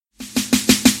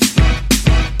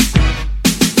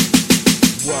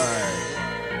Word.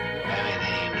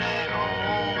 Everything black,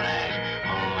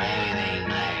 everything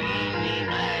black, ain't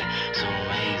black, so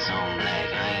ain't so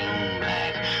black, I ain't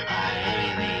black,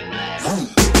 everything black,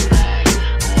 black,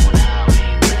 now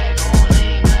ain't black,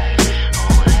 ain't black, everything black,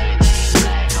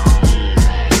 black, now swing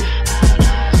black,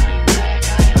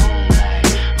 I own black,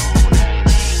 everything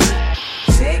black.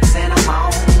 6 in the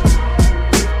morning,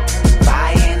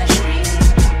 fire in the street,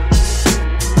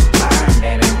 burn,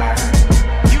 baby, burn.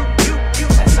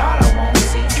 That's all I want to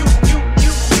see.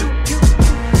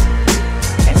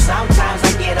 And sometimes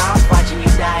I get off watching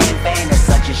you die in vain. It's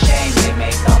such a shame. They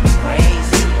may call me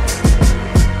crazy.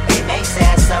 They may say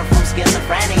I suffer from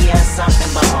schizophrenia or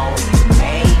something, but oh, you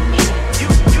made me. You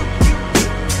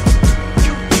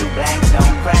black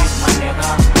don't crack, my nigga.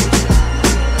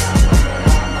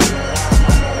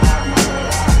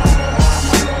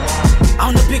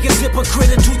 I'm the biggest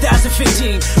hypocrite in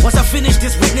 2015. Once I finish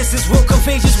this, witnesses will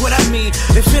contagious what I mean.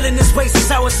 Been feeling this way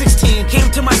since I was 16. Came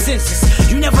to my senses.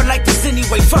 You never liked this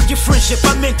anyway. Fuck your friendship,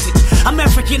 I meant it. I'm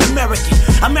African American.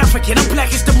 I'm African. I'm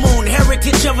black as the moon.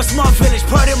 Heritage of a small village,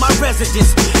 part of my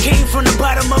residence. Came from the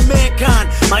bottom of mankind.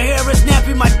 My hair is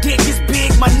nappy, my dick is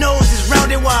big, my nose is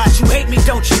round and wide. You hate me,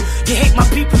 don't you? You hate my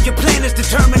people. Your plan is to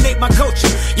terminate my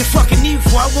culture. You're fucking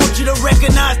evil. I want you to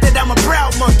recognize that I'm a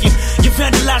proud monkey. You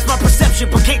vandalize my perception,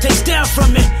 but can't take down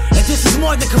from it. And this is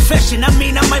more than confession. I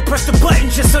mean, I might press the button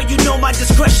just so you know my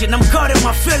discretion. I'm caught in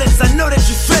my feelings, I know that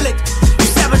you feel it. You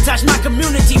sabotage my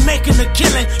community, making a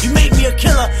killing. You made me a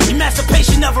killer,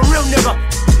 emancipation of a real nigga.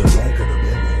 The black of the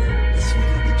berry, the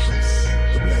sweeter the juice.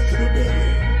 The black of the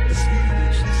berry, the sweeter the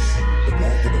juice. The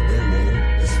black of the berry,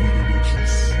 the sweeter the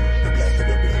juice. The black of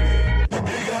the berry, the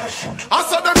big ass. I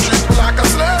saw them treat me like a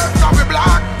slave, can be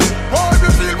black. Oh, if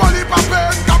you feel one heap of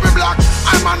pain, can be black.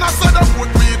 Man, I said them put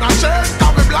me in a chain,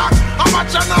 can be black. I'm at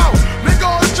you now, me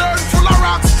gold chain full of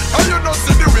rocks. And you don't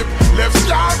see the whip, left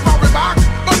scar for we back.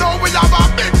 But now we have a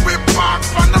big whip mark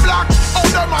from the black. Oh,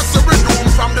 them I see we doom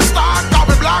from the start, can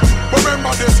be black.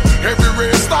 Remember this, every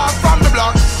race start from the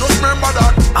black. Just remember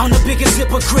that. I'm the biggest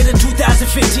hypocrite in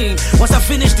 2015. Once I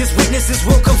finish this, witnesses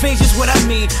will contagious what I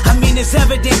mean. I mean, it's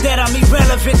evident that I'm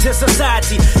irrelevant to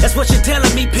society. That's what you're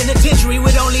telling me. Penitentiary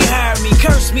would only hire me.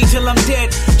 Curse me till I'm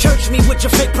dead. Church me with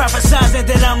your fake prophesizing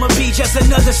that I'ma be just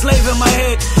another slave in my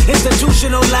head.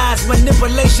 Institutional lies,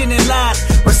 manipulation and lies.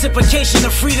 Reciprocation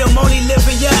of freedom only live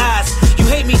in your eyes. You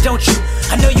hate me, don't you?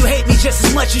 I know you hate me just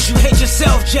as much as you hate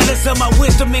yourself. Jealous of my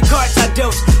wisdom and cards I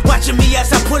dose. Watching me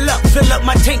as I pull up, fill up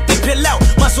my tank, then pill out.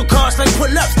 Muscle cars like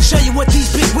pull-ups, show you what these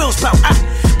big wheels bout.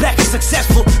 Black is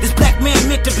successful, this black man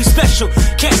meant to be special.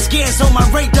 Cat scans on my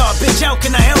radar, bitch, how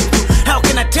can I help you? How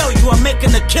can I tell you I'm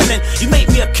making a killing? You made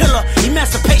me a killer,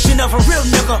 emancipation of a real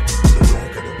nigga. The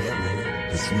black of the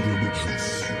berry, the sweeter the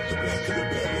juice. The black of the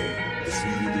berry, the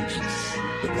sweeter the juice.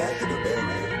 The black of the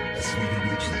berry, the sweeter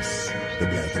the juice. The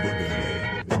black of the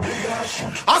berry, the big ass.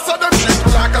 I saw them treat me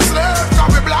like a slave,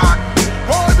 can be black.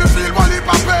 Oh, if you feel one heap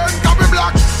of pain, can be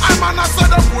black. Man, I said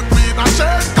them put me in a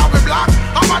chain, can be black.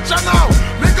 I'm at you now,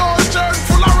 me gold chain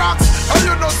full of rocks. And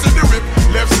you don't see the whip,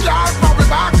 left scar for we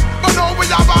back. But now we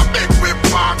have a big whip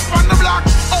mark from the black.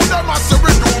 Oh, them I see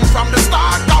we doom from the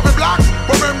start, can be black.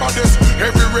 Remember this,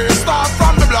 every race start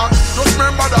from the black. Just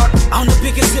remember that. I'm the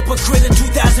biggest hypocrite in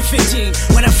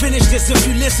 2015. When I finish this, if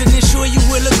you listen, then sure you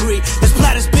will agree. This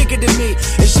plot is bigger than me.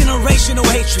 It's generational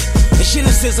hatred. It's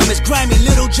cynicism. It's grimy,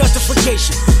 little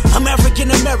justification. I'm African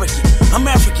American. I'm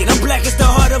African. I'm black as the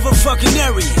heart of a fucking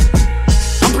Aryan.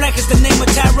 I'm black as the name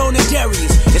of Tyrone and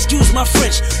Darius. Excuse my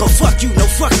French, but fuck you, no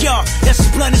fuck y'all. That's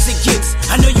as blunt as it gets.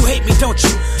 I know you hate me, don't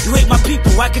you? You hate my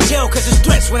people, I can tell cause it's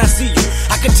threats when I see you.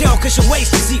 I can tell cause your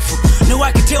waist is deceitful. No,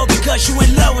 I can tell because you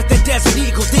in love with that desert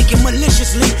eagle. Thinking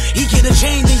maliciously, he get a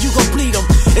chain then you gon' bleed him.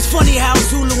 It's funny how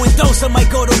Zulu and Xhosa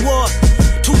might go to war.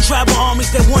 Two tribal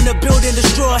armies that wanna build and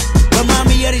destroy. Remind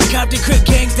me of these Compton Crip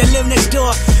gangs that live next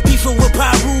door. Beefing with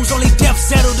Pirus, only death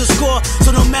settled the score.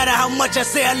 So no matter how much I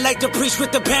say I like to preach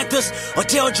with the Panthers, or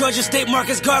tell Georgia State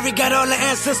Marcus Garvey got all the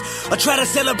answers, or try to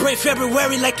celebrate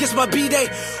February like it's my B-Day,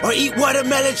 or eat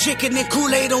watermelon chicken and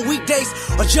Kool-Aid on weekdays,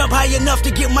 or jump high enough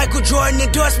to get Michael Jordan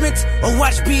endorsements, or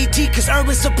watch BET cause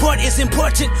urban support is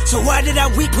important. So why did I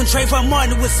weep when Trayvon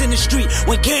Martin was in the street?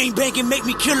 When gang banging make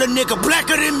me kill a nigga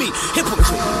blacker than me?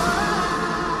 Hypocrite.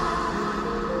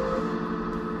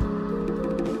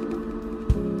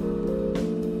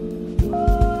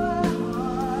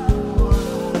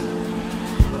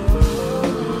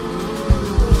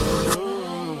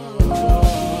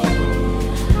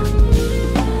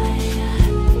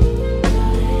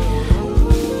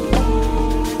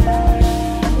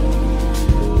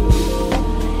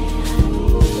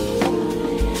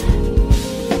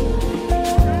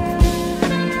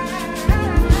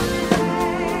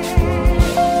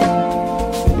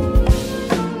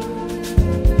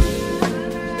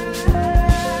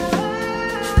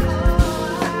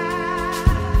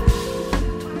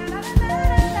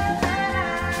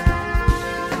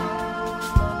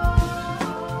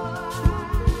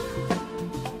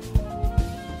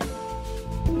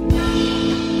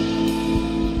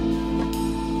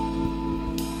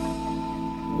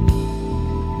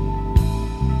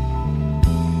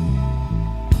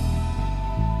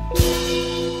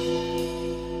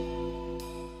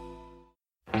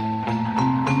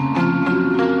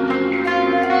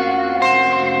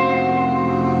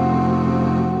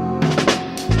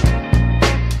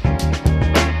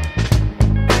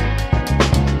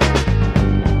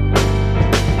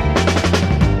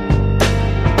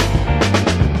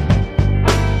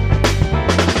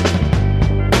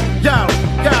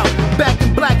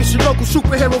 It's your local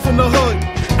superhero from the hood.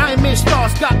 Iron Man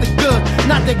stars got the good,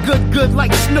 not that good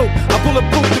like Snoop. I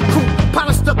bulletproof the coupe,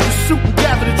 polished up the suit and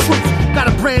gather the troops. Got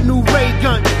a brand new ray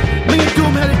gun. Me and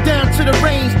Doom headed down to the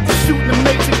range to shoot in the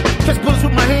Matrix. Catch bullets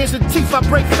with my hands and teeth, I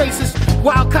break faces.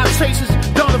 Wild cop chasers,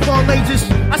 dawn of all ages.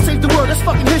 I saved the world, that's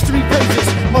fucking history pages.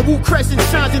 My Wu crescent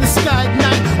shines in the sky at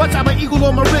night. Watch out, my eagle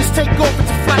on my wrist take off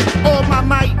into flight. All my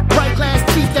might, bright glass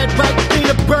teeth that bite.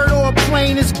 Ain't a bird or a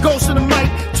plane, it's ghost in the mic.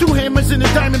 Two hammers in the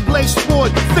diamond blade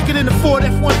sword. Thicker than the Ford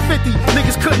F-150,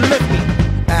 niggas couldn't lift me.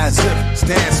 As if,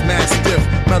 stand smash stiff.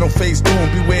 Metal face doom,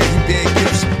 beware he bear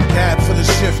gifts. Cab for the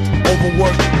shift,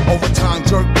 overwork, overtime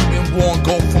jerk, beating war and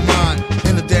go for mine.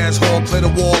 In the dance hall, play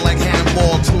the wall like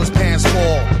handball till his pants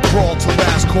fall. Brawl to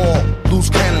last call, loose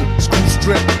cannon, screw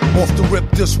strip. Off the rip,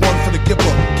 this one for the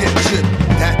gipper, get chipped.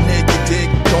 That nigga dig,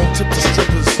 don't tip the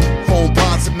strippers. Phone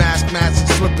bonds and mask, and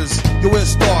slippers. Your ear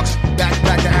stalks,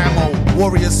 backpack of ammo.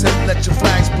 Warrior said, let your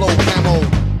flags blow camo.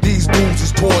 These booms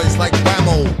is toys like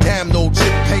Whammo. Damn no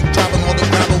chip paint driving on the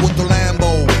gravel with the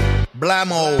Lambo.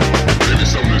 Blammo. Maybe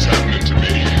something is happening to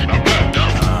me. I'm blacked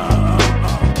out.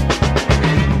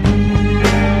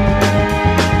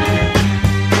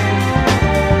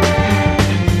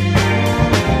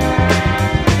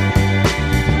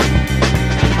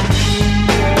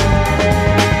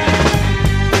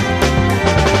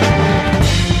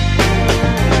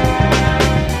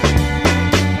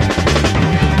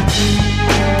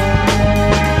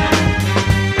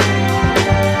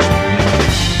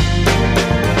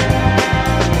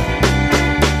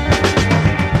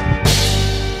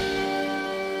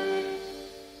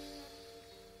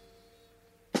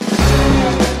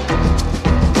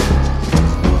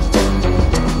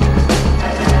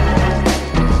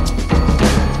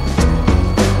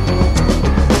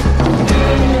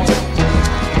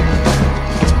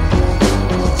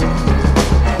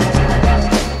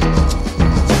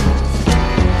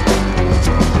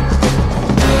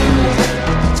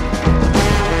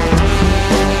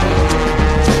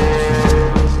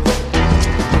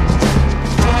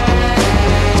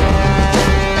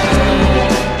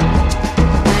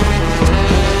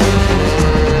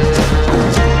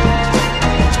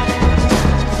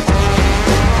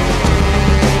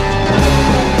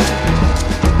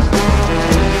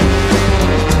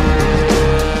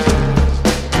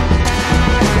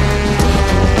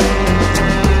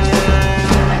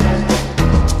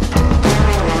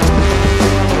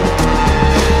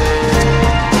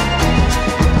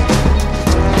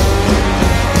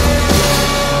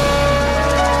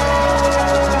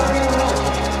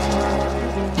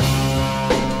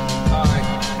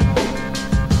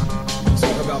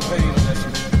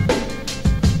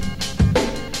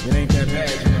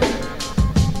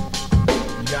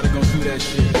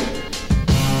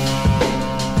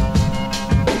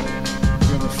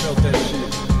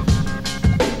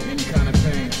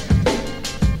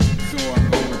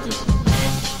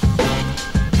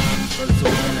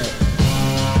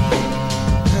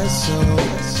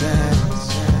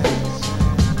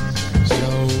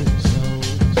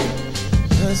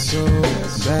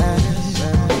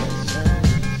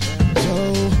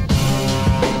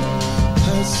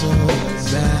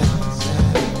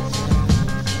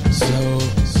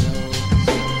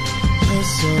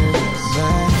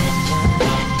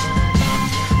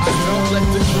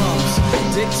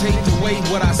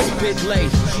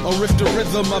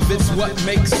 Of it's what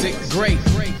makes it great.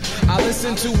 I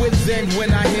listen to it then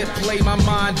when I hit play. My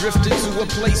mind drifted to a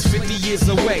place 50 years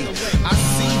away. I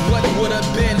see what would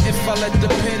have been if I let the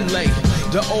pen lay.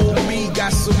 The old me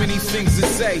got so many things to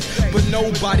say, but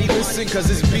nobody listen cause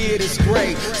his beard is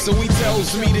gray. So he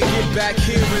tells me to get back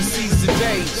here and seize the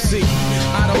day. See,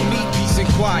 I don't need peace and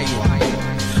quiet.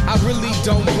 I really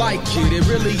don't like it, it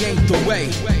really ain't the way.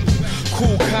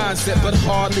 Cool concept but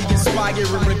hardly inspiring.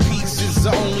 Repeats is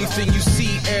the only thing you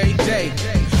see every day.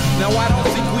 Now I don't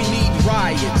think we need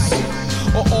riots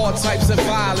or all types of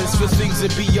violence for things to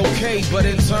be okay. But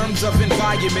in terms of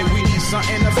environment, we need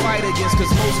something to fight against, cause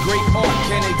most great art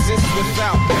can't exist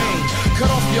without pain.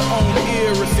 Cut off your own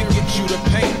ear if it gets you to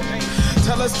paint.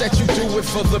 Tell us that you do it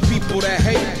for the people that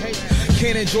hate.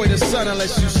 Can't enjoy the sun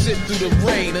unless you sit through the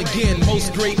rain. Again,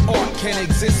 most great art can't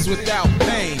exist without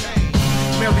pain.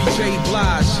 Mary J.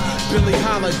 Blige, Billie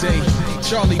Holiday,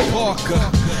 Charlie Parker,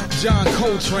 John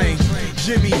Coltrane,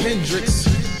 Jimi Hendrix,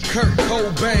 Kurt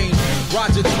Cobain,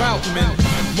 Roger Troutman,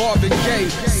 Marvin Gaye.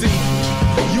 See,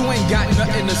 you ain't got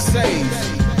nothing to save,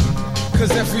 cause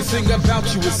everything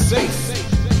about you is safe.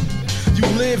 You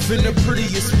live in the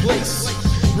prettiest place,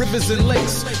 rivers and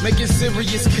lakes, making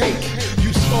serious cake.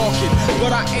 You talking,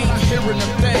 but I ain't hearing a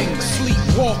thing.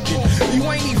 Sleepwalking, you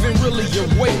ain't even really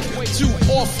awake too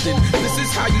often. This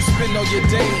is how you spend all your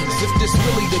days. If this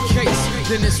really the case,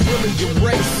 then it's really your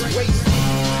race.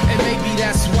 And maybe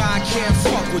that's why I can't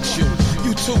fuck with you.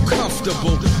 You too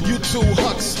comfortable, you too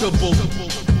huxtable.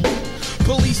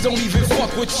 Police don't even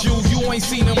fuck with you. You ain't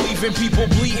seen them leaving people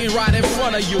bleeding right in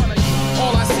front of you.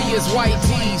 All I see is white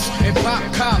tees and pop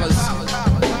collars,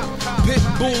 pit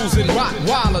bulls and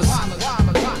Rottweilers.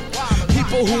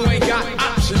 People who ain't got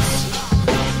options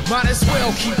might as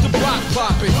well keep the block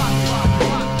popping.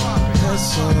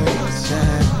 That's so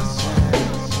sad.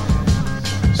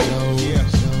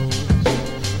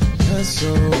 That's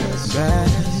so bad.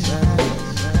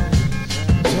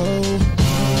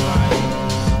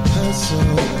 That's so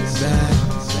bad.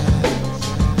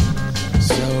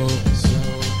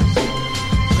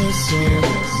 That's so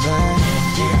bad.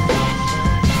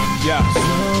 Yeah.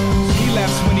 He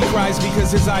laughs when he cries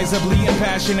because his eyes are bleeding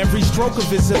passion. Every stroke of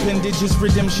his appendage is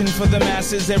redemption for the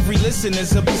masses. Every listen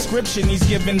is a prescription he's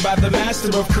given by the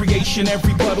master of creation.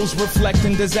 Every puddle's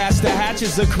reflecting disaster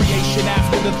hatches a creation.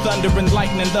 After the thunder and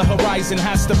lightning, the horizon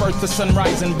has to birth the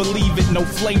sunrise. And believe it, no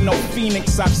flame, no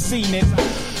phoenix, I've seen it.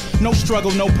 No struggle,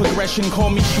 no progression,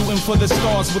 call me shooting for the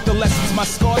stars with the lessons my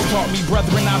scars taught me.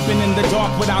 Brethren, I've been in the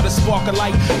dark without a spark of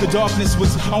light. The darkness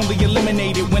was only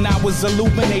eliminated when I was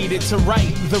illuminated. To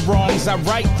right the wrongs, I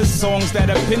write the songs that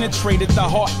have penetrated the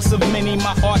hearts of many.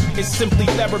 My art is simply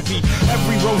therapy.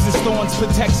 Every rose's thorns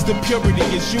protects the purity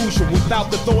as usual.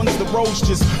 Without the thorns, the rose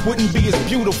just wouldn't be as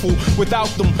beautiful. Without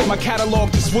them, my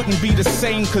catalog just wouldn't be the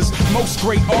same. Cause most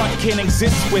great art can't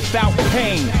exist without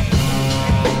pain.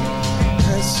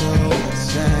 That's so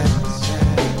sad.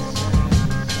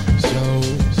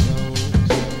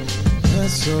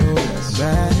 That's so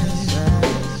bad.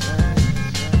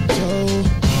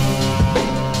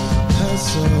 That's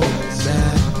so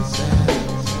bad.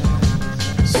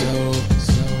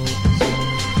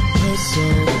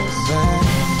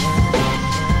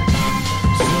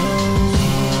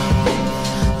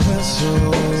 That's so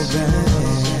bad.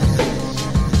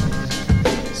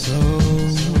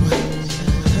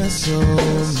 That's so bad. That's so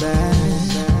bad.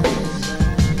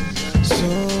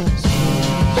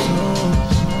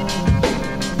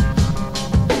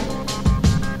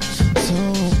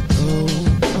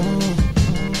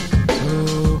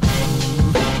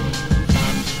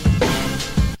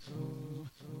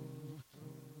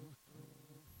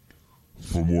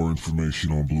 For more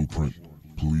information on Blueprint,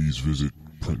 please visit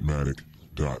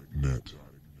printmatic.net.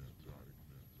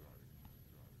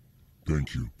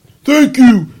 Thank you. Thank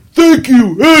you. Thank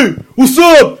you. Hey, what's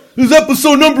up? This is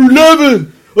episode number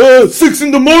 11. 6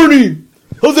 in the morning.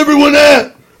 How's everyone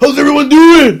at? How's everyone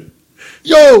doing?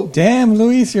 Yo. Damn,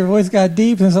 Luis, your voice got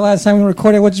deep since the last time we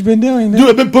recorded. What you been doing, dude?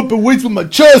 I've been pumping weights with my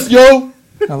chest, yo.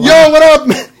 Yo, what up?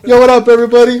 Yo, what up,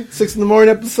 everybody? 6 in the morning,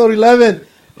 episode 11.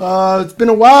 It's been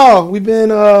a while. We've been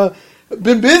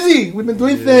busy. We've been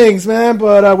doing things, man.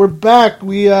 But we're back.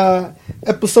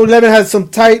 Episode 11 has some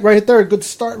tight right there. A good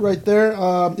start right there.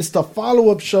 It's the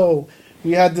follow-up show.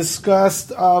 We had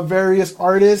discussed various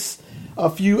artists a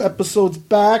few episodes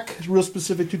back, real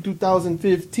specific to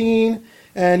 2015.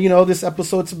 And, you know, this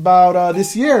episode's about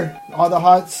this year. All the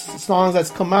hot songs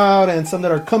that's come out and some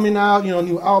that are coming out, you know,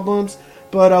 new albums.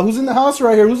 But who's in the house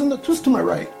right here? Who's to my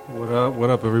right? What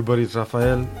up, everybody? It's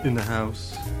Rafael in the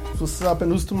house. What's up?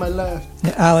 And who's to my left?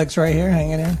 Yeah, Alex right here,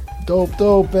 hanging in. Dope.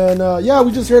 And yeah,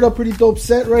 we just heard a pretty dope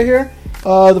set right here.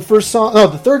 The third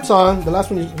song, the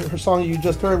last one, her song you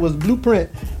just heard was Blueprint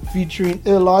featuring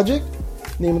Illogic.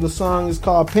 Name of the song is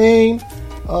called Pain.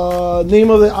 Name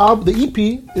of the album, the EP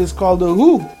is called The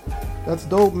Who. That's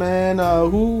dope, man.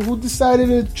 Who decided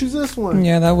to choose this one?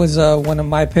 Yeah, that was one of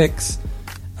my picks.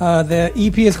 The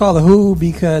EP is called The Who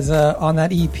because on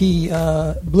that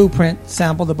EP, Blueprint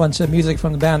sampled a bunch of music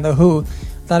from the band The Who.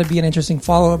 Thought it'd be an interesting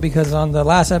follow-up because on the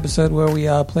last episode where we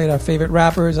played our favorite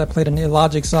rappers, I played an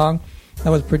Illogic song that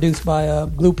was produced by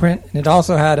Blueprint, and it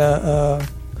also had a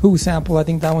Who sample. I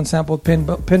think that one sampled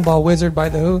Pinball Wizard by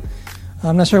The Who.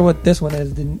 I'm not sure what this one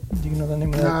is. Do you know the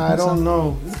name of that? Nah, I don't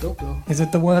know. It's dope though. Is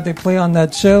it the one that they play on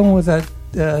that show? Was that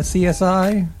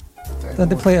CSI? Did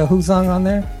they play a Who song on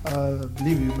there?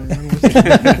 Believe you, man.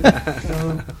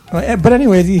 But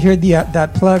anyways, you hear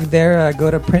that plug there.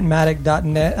 Go to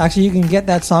printmatic.net. Actually, you can get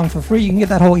that song for free. You can get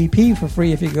that whole EP for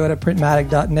free if you go to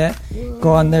printmatic.net.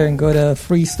 Go on there and go to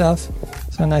free stuff.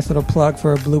 So a nice little plug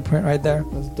for a Blueprint right there.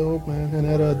 That's dope, man. And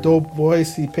that dope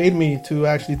voice, he paid me to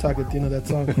actually talk at the end of that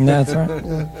song. That's right.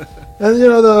 Yeah. And you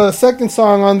know, the second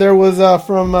song on there was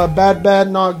from Bad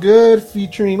Bad Not Good,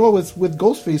 featuring with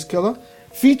Ghostface Killah,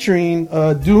 featuring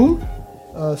Doom.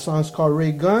 Song's called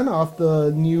Ray Gun off the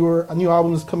a new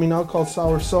album is coming out called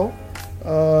Sour Soul.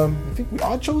 I think we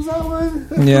all chose that one.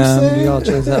 Yeah, we all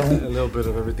chose that one. A little bit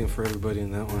of everything for everybody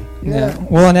in that one. Yeah.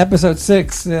 Well, in episode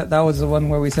 6, that was the one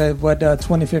where we said, what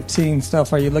 2015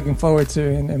 stuff are you looking forward to?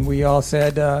 And we all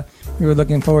said we were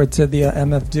looking forward to the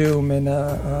MF Doom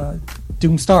and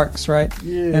Doom Starks, right?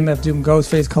 Yeah. MF Doom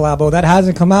Ghostface collabo. That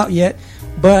hasn't come out yet,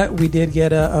 but we did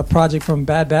get a project from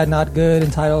Bad Bad Not Good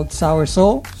entitled Sour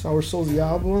Soul. Sour Soul's the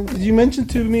album. Did you mention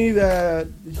to me that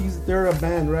they're a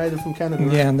band, right? They're from Canada,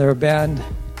 right? Yeah, and they're a band.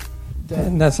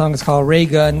 And that song is called Ray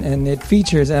Gun, and it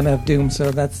features MF Doom, so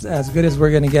that's as good as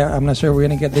we're going to get. I'm not sure we're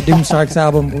going to get the Doom Starks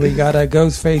album, but we got a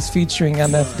Ghostface featuring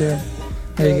MF Doom.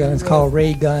 There you go. It's called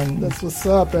Ray Gun. That's what's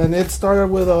up. And it started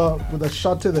with a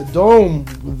shot to the dome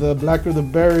with the Blacker the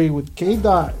Berry with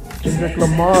K-Dot, Kendrick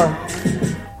Lamar.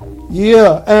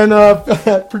 Yeah,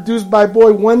 and produced by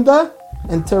Boy Wonder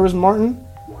and Terrace Martin.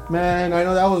 Man, I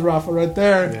know that was Rafa right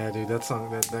there. Yeah, dude, that song,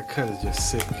 that cut is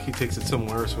just sick. He takes it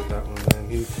somewhere else with that one,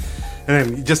 man.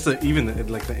 And then just the ending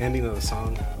of the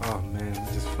song. Oh man,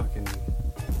 it just fucking,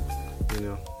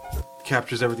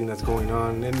 captures everything that's going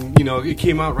on. And it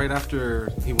came out right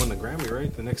after he won the Grammy,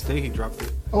 right? The next day he dropped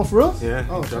it. Oh, for real? Yeah,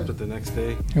 he dropped it the next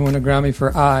day. He won a Grammy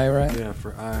for I, right? Yeah,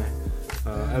 for I.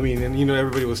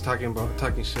 Everybody was talking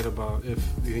shit about if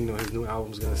his new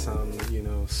album's gonna sound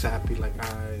sappy like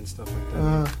I and stuff like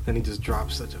that. Then he just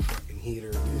drops such a fucking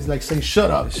heater. He's like saying, "Shut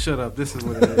up, shut up." This is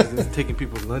what it is. It's taking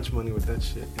people's lunch money with that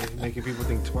shit, making people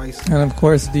think twice. And of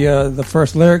course, the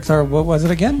first lyrics are, what was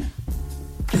it again?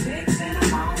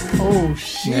 Oh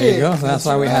shit! There you go. That's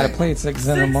why we had it played 6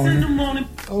 in the morning.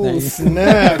 Oh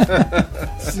snap!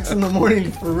 6 in the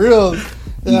morning for real.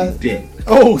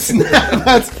 Oh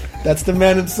snap! That's the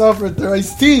man himself right there,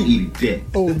 Ice-T.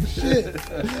 Oh shit!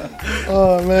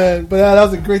 Oh man, but that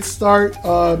was a great start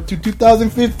to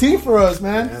 2015 for us,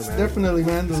 man. Yeah, man. Definitely,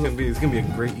 man. It's gonna be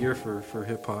a great year for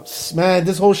hip hop. Man,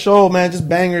 this whole show, man, just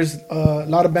bangers. A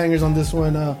lot of bangers on this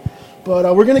one.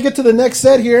 But we're gonna get to the next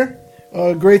set here.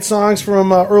 Great songs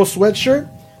from Earl Sweatshirt.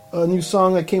 A new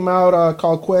song that came out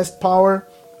called Quest Power,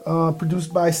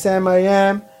 produced by Sam I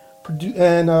Am,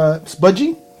 and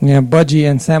Budgie. Yeah, Budgie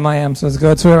and Sam I Am. So let's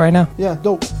go to it right now. Yeah,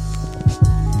 dope.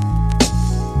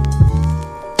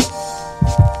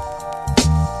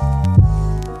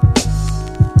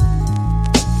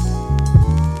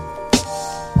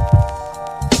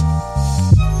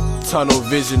 Tunnel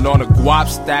vision on a guap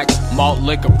stack, malt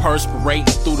liquor perspirating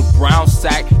through the brown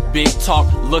sack. Big talk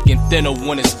looking thinner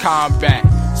when it's combat.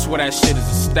 Swear that shit is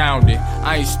astounding.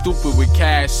 I ain't stupid with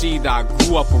cash either, I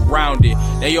grew up around it.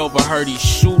 They overheard he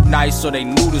shoot nice, so they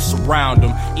knew to surround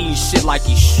him. Eating shit like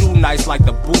he shoot nice, like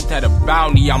the booth had a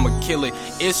bounty. I'ma kill it.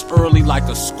 It's early like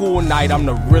a school night, I'm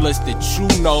the realest that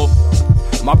you know.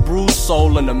 My bruised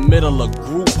soul in the middle of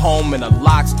group home in the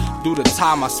locks. Through the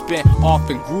time I spent off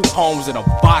in group homes in a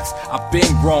box. I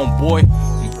been grown, boy.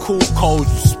 You cool cold,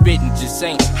 you spittin' just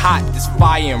ain't hot. This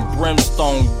fire and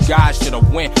brimstone. God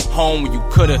should've went home when you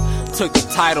coulda took the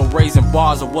title, raising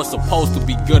bars of what's supposed to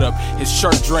be good up. His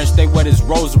shirt drenched, they wet his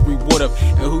rosary wood up.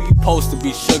 And who you supposed to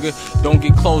be, sugar? Don't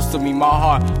get close to me, my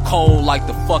heart cold like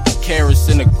the fucking carrots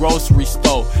in the grocery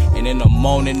store. And in the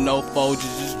morning, no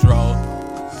Folgers just drove.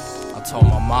 I told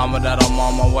my mama that I'm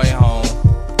on my way home.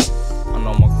 I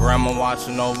know my grandma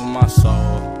watching over my soul.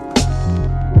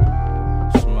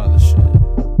 Some other shit.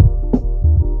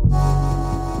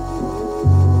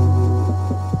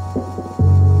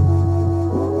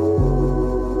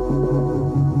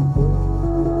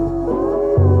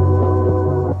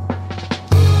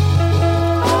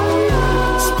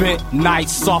 Spent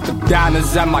nights off of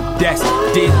diners at my desk.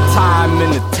 Did time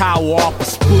in the tower off of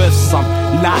spliffs.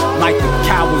 I'm not like the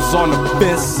cowards on the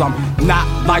fence. I'm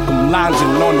not like I'm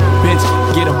lounging on the bench.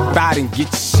 Get about and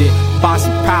get your shit. Find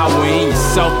some power in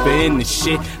yourself and in the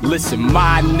shit. Listen,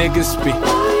 my niggas spit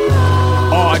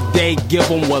all day, give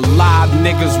them what live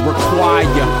niggas require.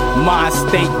 My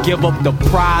state, give up the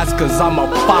prize, cause I'ma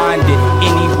find it.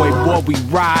 Anyway, boy, we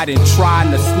riding,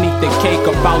 trying to sneak the cake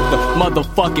about the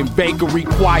motherfucking bakery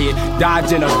quiet.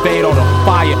 Dodge and evade on the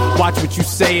fire. Watch what you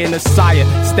say in the sire.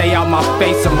 Stay out my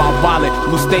face and my wallet.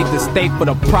 Move state to state for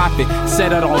the profit.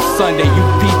 Said it on Sunday, you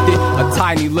peeped it. A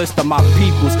tiny list of my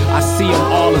peoples. I see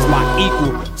them all as my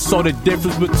equal. So the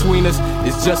difference between us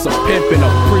is just a pimp and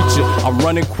a preacher. I'm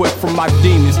running quick from my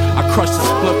demons. I crush the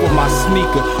split with my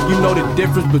sneaker. You know the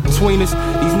difference between us.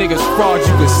 These niggas frauds,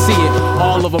 you can see it.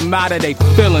 All of them out of they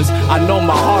feelings. I know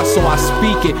my heart, so I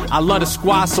speak it. I love the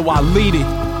squad, so I lead it.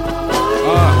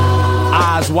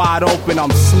 Eyes wide open,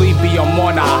 I'm sleepy, I'm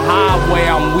on a highway,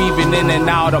 I'm weaving in and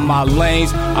out of my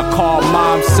lanes. I call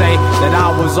mom, say that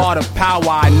I was all the power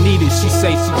I needed. She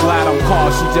say she glad I'm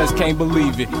called, she just can't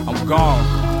believe it. I'm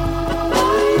gone.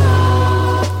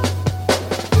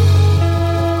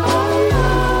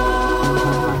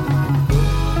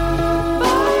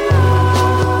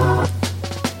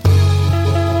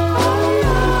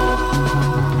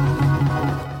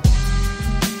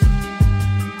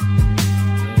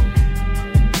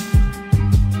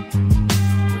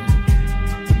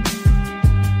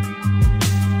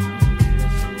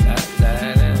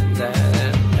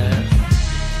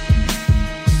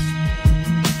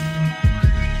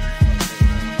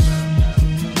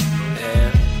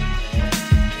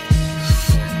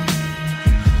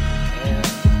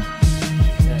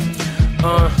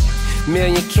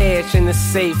 Million cash in the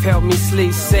safe, help me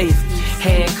sleep safe.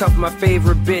 Handcuff my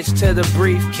favorite bitch to the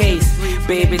briefcase.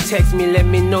 Baby, text me, let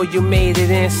me know you made it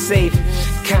in safe.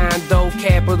 Condo,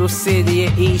 capital city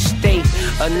of each state.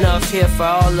 Enough here for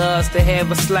all of us to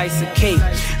have a slice of cake.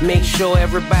 Make sure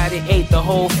everybody ate, the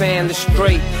whole family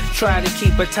straight. Try to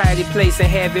keep a tidy place and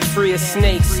have it free of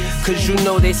snakes. Cause you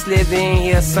know they slither in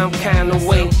here some kind of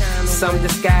way. Some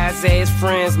disguise as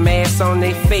friends, masks on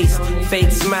their face.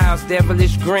 Fake smiles,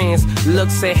 devilish grins,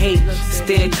 looks of hate.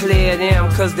 Still clear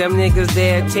them, cause them niggas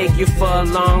there take you for a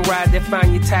long ride. They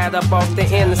find you tied up off the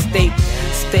interstate.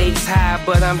 Stakes high,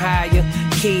 but I'm higher.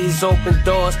 Keys open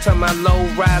doors to my low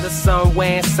rider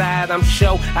somewhere inside. I'm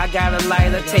sure I got a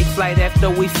lighter. Take flight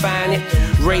after we find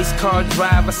it. Race car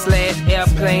driver /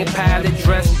 airplane pilot.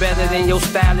 Dressed better than your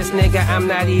stylist, nigga. I'm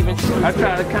not even. I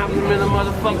try to compliment a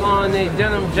motherfucker on their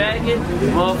denim jacket.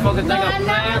 Motherfucker think I'm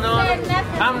playing on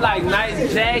it. I'm like,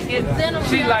 nice jacket.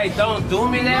 She like, don't do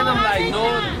me that. I'm like,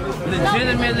 no,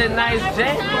 legitimately nice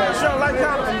jacket. Sure, like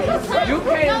compliments. You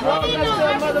can't walk up to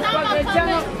a motherfucker and tell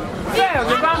him. Yeah,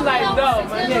 if I'm like, no,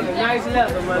 my nigga, nice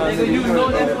leather, my nigga, you know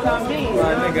that's what I mean.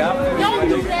 My nigga, don't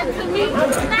do that to me.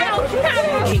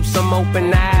 Now, keep some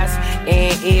open eyes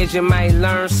and ears, you might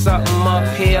learn something up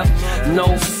here.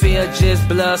 No fear, just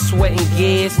blood, sweat, and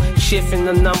gears. Shifting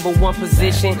the #1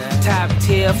 position, top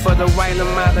tier for the right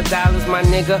amount of dollars, my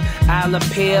nigga. I'll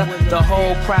appear. The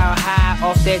whole crowd high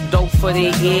off that dope for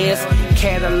their ears.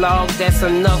 Catalog, that's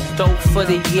enough dope for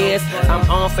the years. I'm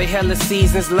on for hella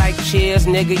seasons like Cheers,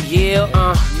 nigga, yeah.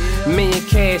 Million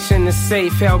cash in the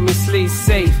safe, help me sleep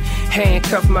safe.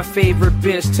 Handcuff my favorite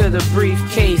bitch to the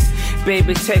briefcase.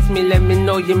 Baby, text me, let me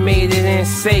know you made it in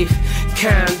safe.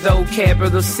 Condo,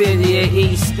 capital city of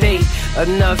each state.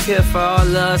 Enough here for all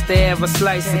of us to have a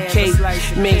slice of cake.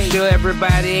 Make sure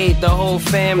everybody ate, the whole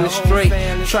family straight.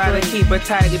 Try to keep a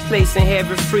tidy place and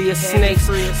have it free of snakes.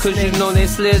 Cause you know they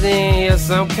slid in here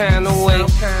some kind of way.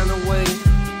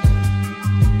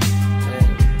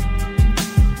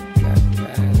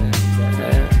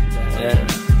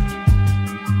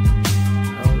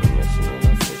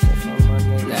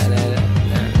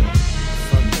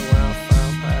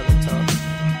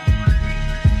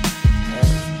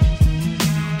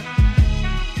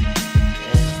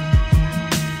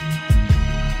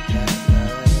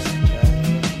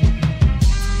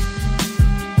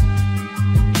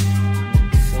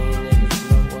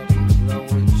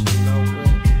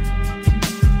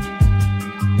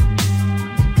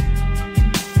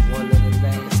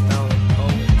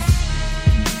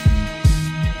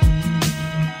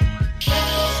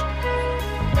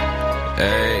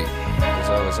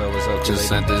 Just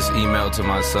sent this email to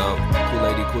myself.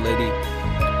 Cool lady.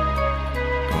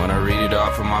 I wanna read it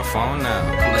off from my phone now.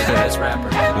 Cool lady, that's rapper.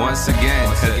 Once again.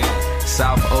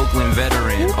 South Oakland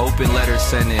veteran, open letter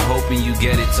sending, hoping you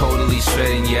get it totally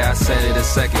shredding. Yeah, I said it a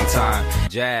second time.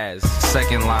 Jazz,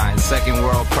 second line, second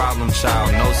world problem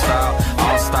child. No style,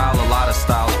 all style, a lot of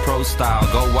styles. Pro style,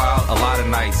 go wild, a lot of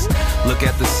nights. Look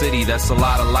at the city, that's a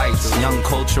lot of lights. Young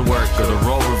culture worker, the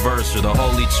role reverser, the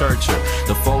holy churcher,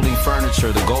 the folding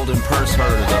furniture, the golden purse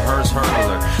herder, the hearse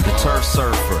hurdler, the turf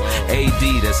surfer.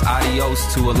 AD, that's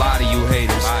adios to a lot of you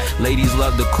haters. Ladies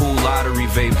love the cool lottery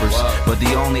vapors, but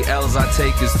the only L's I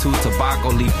take is 2 tobacco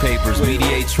leaf papers.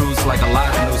 Mediate truths like a lot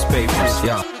of newspapers.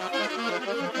 Yeah.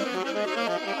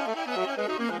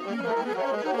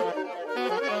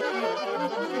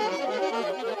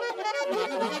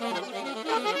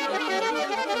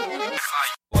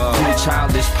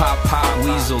 Childish pop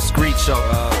weasel screecho.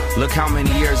 Look how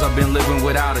many years I've been living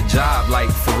without a job. Like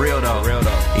for real though.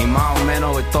 Y más o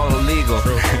menos es todo legal.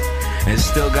 And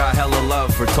still got hella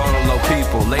love for total low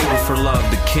people. Labor for love,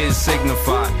 the kids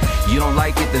signify. You don't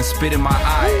like it, then spit in my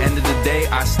eye. End of the day,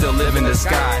 I still live in the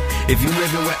sky. If you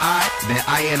living with I, then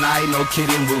I and I, no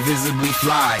kidding, will visibly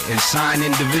fly and shine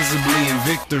indivisibly in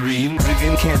victory. You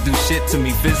can't do shit to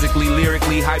me physically,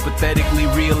 lyrically, hypothetically,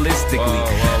 realistically.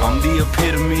 I'm the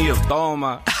epitome of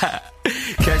Thoma.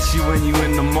 Catch you when you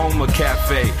in the MoMA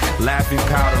cafe, laughing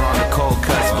powder on the cold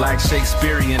cuts. Black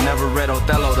Shakespearean, never read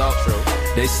Othello though.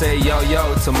 They say yo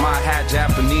yo to my hat,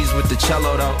 Japanese with the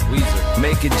cello though.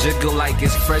 Make it jiggle like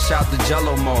it's fresh out the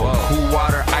Jello mold. Cool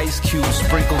water, ice cubes,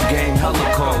 sprinkle game,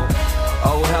 hella cold.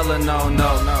 Oh hella no,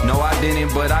 I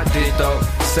didn't, but I did though.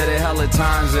 Said it hella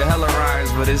times, it hella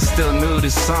rhymes, but it's still new to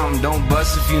some. Don't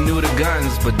bust if you new to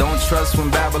guns, but don't trust when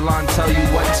Babylon tell you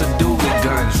what to do with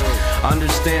guns.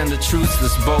 Understand the truths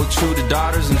that's both true to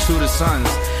daughters and true to sons,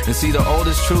 and see the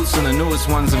oldest truths and the newest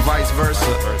ones and vice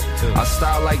versa. I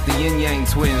style like the Yin Yang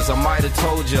twins, I might have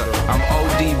told ya. I'm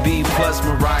ODB plus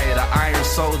Mariah, the Iron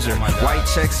Soldier. White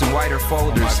checks and whiter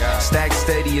folders, stack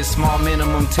steady as small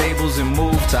minimum tables and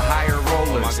move to higher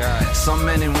rollers. Some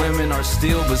men and women are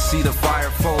still, but see the fire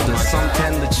folders. Some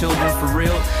tend the children for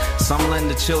real, some lend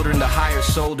the children to higher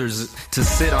shoulders to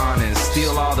sit on and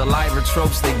steal all the liver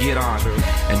tropes they get on,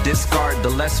 and discard the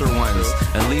lesser ones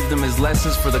and leave them as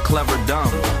lessons for the clever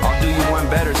dumb. I'll do you one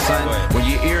better, son. When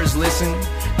your ears listen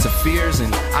to fears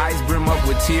and eyes brim up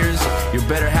with tears, you're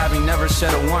better having never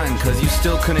shed a one, cause you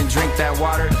still couldn't drink that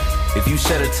water if you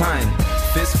shed a ton.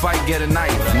 Fist fight, get a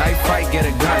knife. Knife fight, get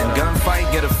a gun. Gun fight,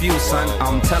 get a few, son.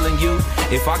 I'm telling you,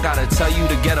 if I gotta tell you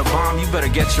to get a bomb, you better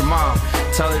get your mom.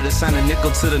 Tell her to send a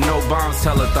nickel to the no bombs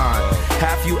telethon.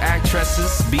 Half you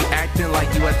actresses be acting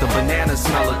like you at the banana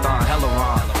smellathon. Hella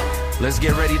wrong. Let's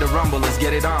get ready to rumble, let's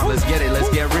get it on, let's get it, let's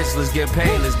get rich, let's get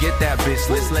paid, let's get that bitch,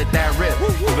 let's let that rip.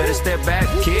 You better step back,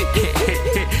 kid.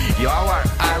 Y'all are,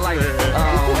 I like,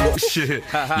 shit.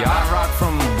 Y'all rock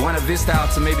from Buena Vista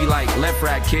out to maybe like left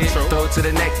rack, kid. Throw it to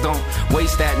the neck, don't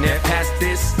waste that net. Pass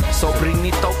this,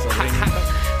 sobrinito.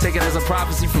 Take it as a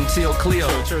prophecy from Tio Cleo.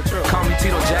 Call me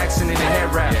Tito Jackson in the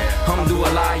head wrap.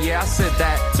 Humdulillah, yeah, I said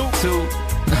that too.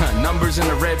 Numbers in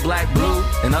the red, black, blue,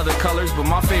 and other colors, but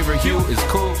my favorite hue is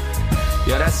cool.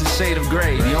 Yeah, that's a shade of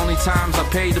gray. The only times I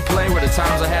paid to play were the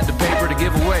times I had the paper to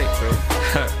give away.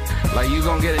 Like you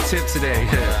gonna get a tip today.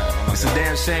 It's a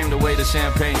damn shame the way the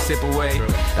champagne sip away.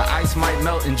 The ice might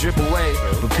melt and drip away,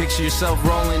 but picture yourself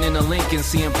rolling in a Lincoln,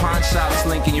 seeing pawn shops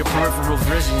linking your peripheral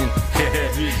vision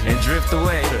and drift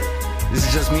away. This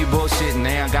is just me bullshitting,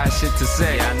 they ain't got shit to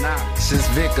say. Since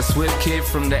Vic, a swift kid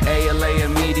from the ALA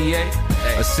and Media.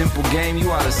 A simple game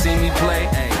you ought to see me play.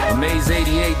 Amaze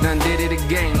 88 done did it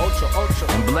again.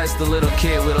 And bless the little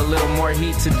kid with a little more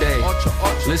heat today.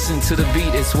 Listen to the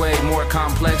beat, it's way more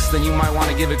complex than you might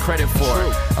want to give it credit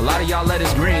for. A lot of y'all let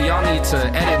us green, y'all need to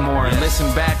edit more and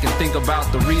listen back and think about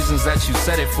the reasons that you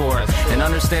said it for. And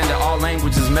understand that all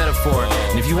language is metaphor.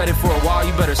 And if you headed for a wall,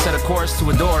 you better set a course to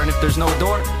a door. And if there's no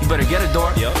door, you better get a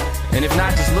door. And if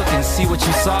not, just look and see what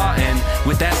you saw. And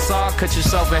with that saw, cut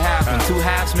yourself in half. And two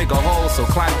halves make a whole, so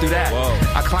climb through that.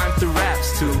 I climb through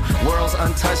raps to worlds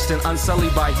untouched and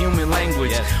unsullied by human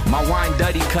language. My wine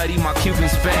Duddy Cuddy, my Cuban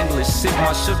Spanglish. Sip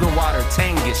my sugar water,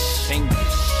 Tangish.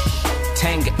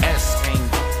 Tang-esque.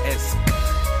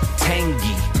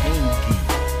 Tangy.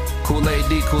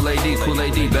 Kool-Aid, Kool-Aid,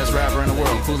 Kool-Aid, best rapper in the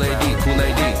world. Kool-Aid,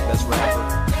 Kool-Aid, best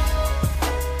rapper.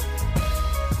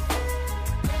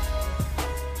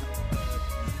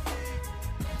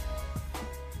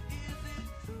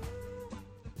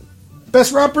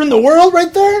 Best rapper in the world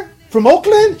right there? From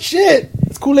Oakland? Shit.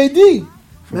 It's Kool-Aid.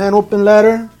 Man, Open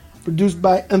Letter. Produced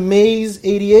by Amaze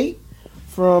 88.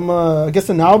 From, I guess,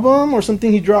 an album or something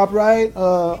he dropped, right?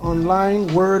 Online,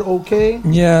 Word OK.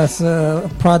 Yes, a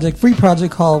free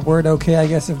project called Word OK. I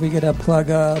guess if we could plug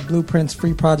Blueprint's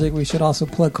free project, we should also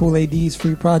plug Kool-Aid's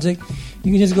free project.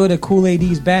 You can just go to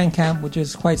Kool-Aid's Bandcamp, which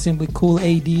is quite simply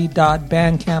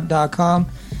koolad.bandcamp.com.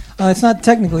 It's not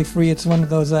technically free. It's one of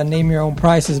those name your own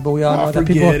prices, but we all know that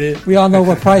people. We all know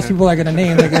what price people are going to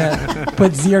name. They're going to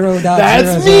put 0.0.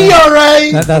 That's me, all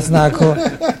right. That's not cool.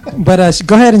 But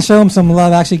go ahead and show him some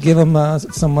love. Actually, give him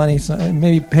some money. So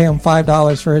maybe pay him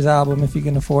 $5 for his album if you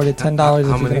can afford it. $10 if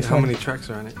you can afford it. How many tracks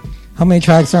are on it? How many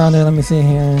tracks are on there? Let me see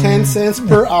here. 10 cents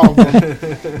per album.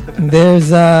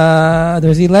 There's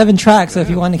 11 tracks, so if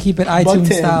you want to keep it iTunes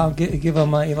style, give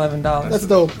them $11. That's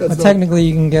dope. But technically,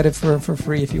 you can get it for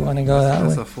free if you want to go that way.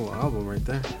 That's a full album right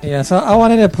there. Yeah, so I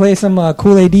wanted to play some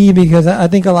Kool-Aid because I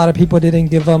think a lot of people didn't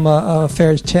give him a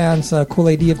fair chance.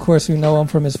 Kool-Aid, of course, we know him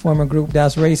from his former group,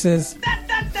 Das Racist.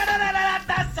 Afro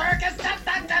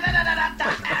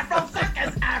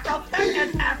circus, Afro,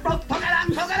 Afro,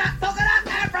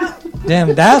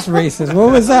 Damn, that's racist.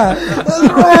 What was that? That's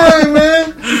wrong,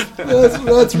 man.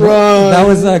 That's wrong. That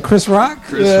was Chris Rock?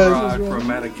 Chris Rock from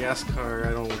Madagascar.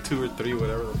 I don't know, 2 or 3,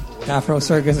 whatever. Afro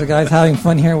Circus. The guy's having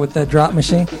fun here with the drop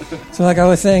machine. So like I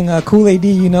was saying, Kool AD,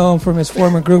 you know him from his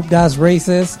former group, Das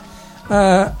Racist.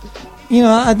 You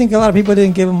know, I think a lot of people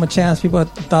didn't give him a chance. People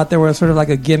thought they were sort of like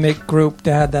a gimmick group.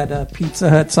 They had that Pizza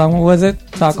Hut song. What was it?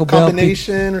 Taco Bell.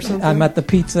 Combination or something? I'm at the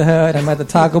Pizza Hut. I'm at the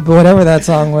Taco Bell. Whatever that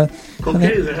song was.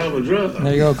 Cocaine is a hell of a drug.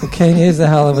 There you go. Cocaine is a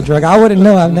hell of a drug. I wouldn't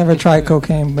know. I've never tried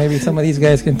cocaine. Maybe some of these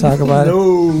guys can talk about it.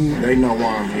 No. They know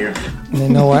why I'm here. They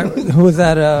know why. Who was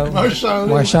that?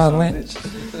 Marshawn Lynch.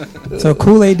 So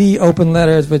Kool AD, Open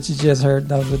Letters, which you just heard.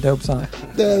 That was a dope song.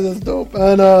 Yeah, that's dope.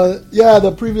 And yeah,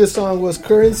 the previous song was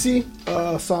Currency,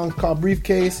 a song called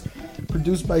Briefcase,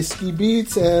 produced by Ski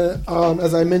Beats. And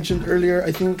as I mentioned earlier,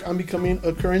 I think I'm becoming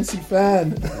a Currency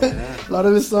fan. A lot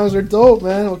of his songs are dope,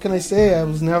 man. What can I say? I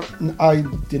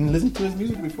didn't listen to his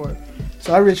music before.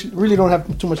 So I really don't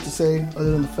have too much to say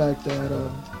other than the fact that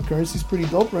Currency's pretty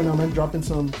dope right now, man. Dropping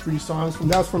some free songs.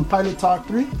 That's from Pilot Talk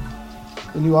 3.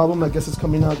 The new album, I guess, is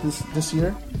coming out this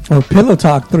year. Or Pillow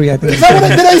Talk 3, I think. Is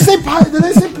that did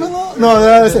I say Pillow?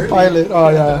 No, I said Pilot. Oh,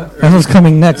 yeah. That's what's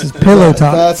coming next is Pillow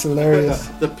Talk. That's hilarious.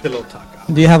 The Pillow Talk.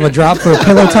 Do you have a drop for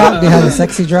Pillow Talk? Do you have a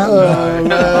sexy drop? Oh, man,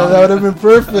 that would have been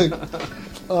perfect.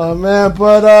 Oh, man.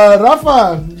 But,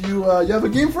 Rafa, you have a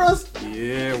game for us?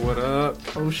 Yeah, what up?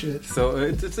 Oh, shit. So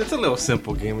it's a little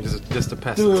simple game, just to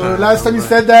pass Dude, the time. last time you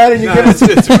said that and you gave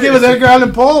us Edgar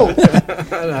Allan Poe.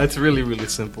 No, it's really, really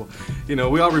simple. You know,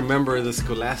 we all remember the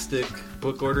Scholastic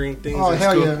book ordering things. Oh, at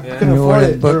hell school. yeah. I couldn't afford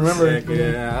it. I remember.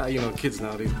 Yeah, you know, kids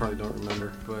nowadays probably don't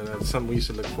remember, but it's something we used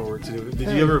to look forward to. Did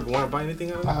you ever want to buy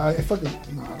anything out of it?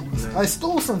 No. I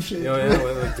stole some shit. Oh, yeah,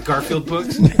 like the Garfield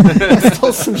books? I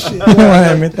stole some shit.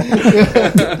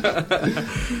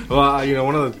 Well, you know,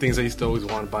 one of the things I used to always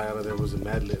want to buy out of there was the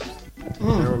Mad Libs.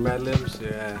 Remember Mad Libs?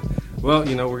 Yeah. Well,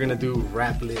 you know, we're gonna do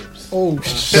Rap Libs. Oh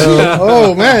shit!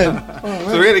 Oh man!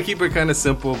 So we're gonna keep it kind of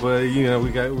simple, but you know,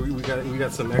 we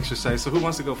got some exercise. So who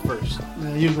wants to go first?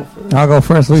 Yeah, you go first. I'll go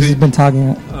first. Lucy's been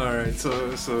talking. All right.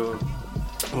 So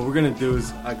what we're gonna do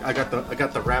is I got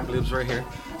the Rap Libs right here.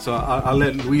 So I'll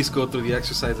let Luis go through the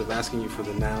exercise of asking you for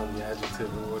the noun, the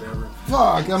adjective, or whatever.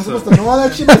 Fuck! I'm supposed to know all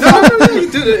that shit.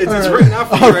 Dude, it's written out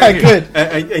for you right here.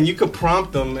 Good. And you could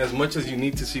prompt them as much as you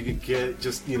need to, so you could get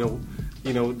just you know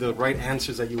the right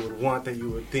answers that you would want, that you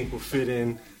would think will fit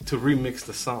in to remix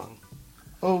the song.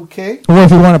 Okay. Or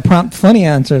if you want to prompt funny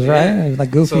answers, right?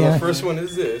 Like goofy. So the first one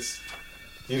is this.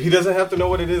 He doesn't have to know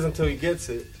what it is until he gets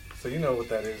it. So you know what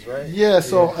that is, right? Yeah.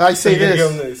 So I say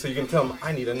so you can tell him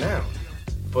I need a noun,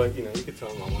 but you know you can tell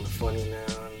him I want a funny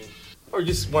noun, or you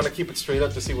just want to keep it straight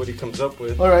up to see what he comes up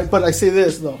with. All right, but I say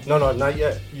this though. No, not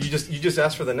yet. You just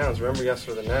ask for the nouns. Remember, you asked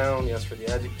for the noun, you asked for the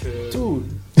adjective. Dude.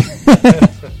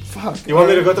 Fuck. You want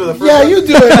me to go through the first one? Yeah, you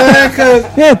do it, man.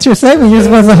 Yeah, it's your segment. You're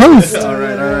supposed to host. All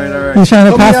right. He's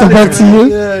trying to pass the buck to you.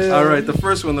 Yeah. All right, the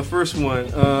first one.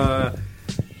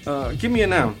 Give me a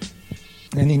noun.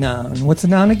 Any noun. What's a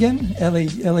noun again?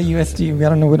 L-A-U-S-D. I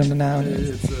don't know what a noun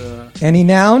is. It's, any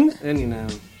noun? Any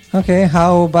noun. Okay,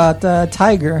 how about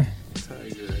tiger?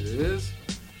 Tiger it is.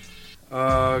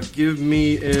 Give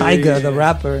me a... Tiger, the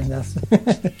rapper. That's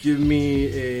give me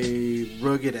a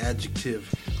rugged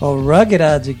adjective. Oh, rugged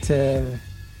adjective.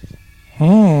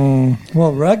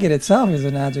 Well, rugged itself is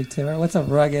an adjective. Right? What's a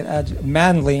rugged adjective?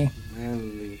 Manly.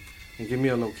 And give me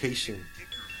a location.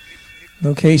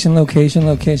 Location.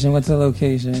 What's a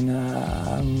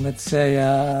location? Let's say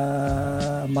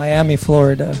Miami,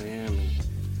 Florida. Miami.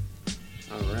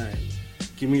 All right.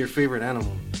 Give me your favorite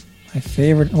animal. My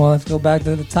favorite... Well, let's go back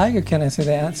to the tiger. Can I say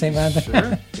the same answer?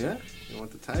 Sure. Yeah. You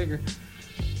want the tiger.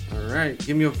 All right.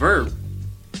 Give me a verb.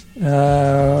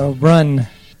 Run.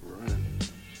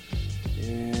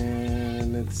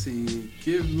 And let's see.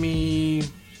 Give me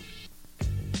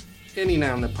any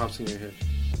noun that pops in your head.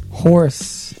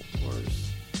 Horse.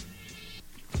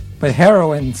 But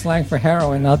heroin, slang for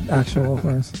heroin, not actual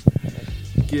horse.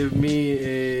 Give me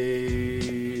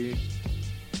a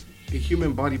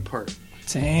human body part.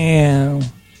 Damn.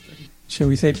 Should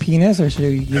we say penis or should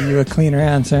we give you a cleaner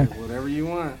answer? Whatever you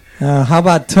want. How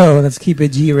about toe? Let's keep it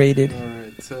G-rated. All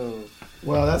right, toe.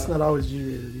 Well, that's not always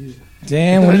G-rated either.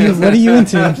 Damn, what are you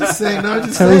into? I'm just saying.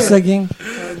 Toe sucking.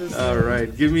 All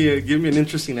right, give me an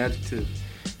interesting adjective.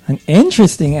 An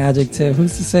interesting adjective.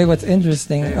 Who's to say what's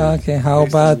interesting? Okay, how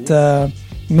about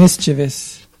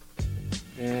mischievous?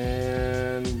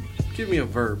 And give me a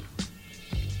verb.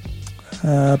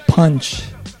 Punch.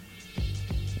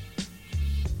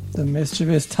 The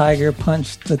mischievous tiger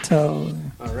punched the toe.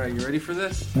 All right, you ready for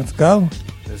this? Let's go.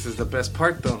 This is the best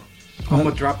part, though. I'm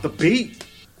gonna drop the beat.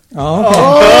 Oh,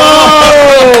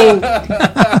 okay.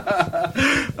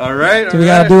 All right. So we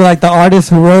gotta do like the artist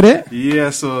who wrote it. Yeah.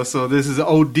 So this is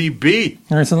ODB.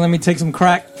 All right. So let me take some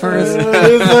crack first.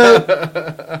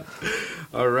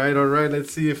 All right.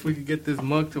 Let's see if we can get this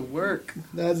mug to work.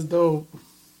 That's dope.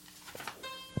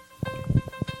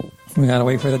 We gotta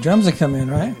wait for the drums to come in,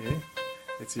 right? Okay.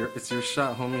 It's your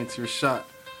shot, homie. It's your shot.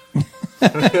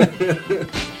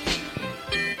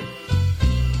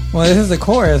 Well, this is the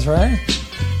chorus, right?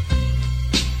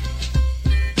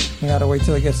 We gotta wait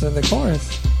till it gets to the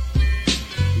chorus.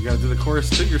 You gotta do the chorus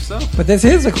to yourself. But this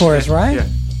is the chorus, right? Yeah.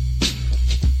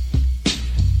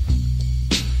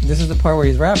 This is the part where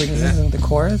he's rapping. This isn't the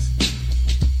chorus.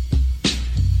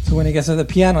 So when he gets to the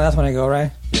piano, that's when I go,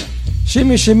 right? Yeah.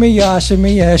 Shimmy, shimmy, yeah,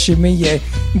 shimmy, yeah, shimmy, yeah.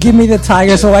 Give me the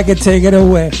tiger so I can take it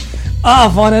away.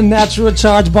 Off on a natural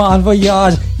charge, bon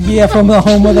voyage. Yeah, from the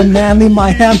home of the manly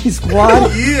Miami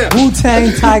squad. Yeah.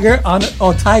 Wu-Tang Tigers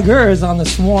on the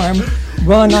swarm.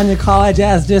 Run on your college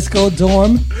ass disco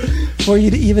dorm. For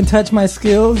you to even touch my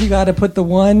skills, you gotta put the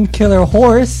one killer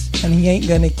horse, and he ain't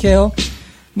gonna kill.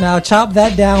 Now chop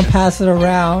that down, pass it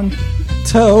around.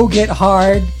 Toe, get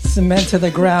hard, cement to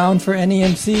the ground. For any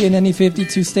MC in any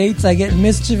 52 states, I get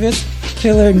mischievous,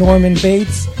 killer Norman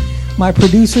Bates. My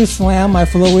producer slam, my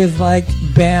flow is like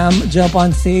bam, jump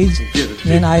on stage,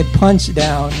 then I punch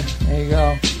down. There you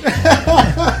go.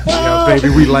 Yeah, baby,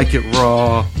 we like it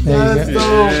raw. There you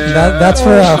go. That's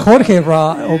for Jorge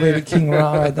Raw, oh baby King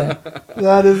Raw right there.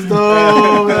 That is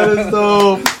dope. That is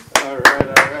dope. All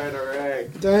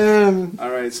right. Damn. All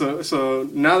right. So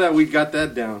now that we got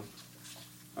that down,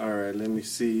 all right. Let me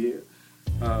see.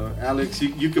 Alex,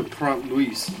 you could prompt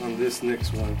Luis on this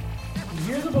next one.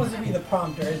 You're supposed to be the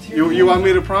prompter. You want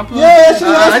me to prompt him? Yeah,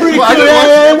 that's pretty cool.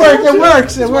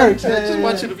 It works. I just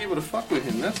want you to be able to fuck with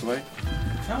him. That's why.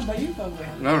 But you fuck with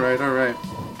him. All right.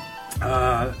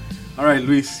 All right,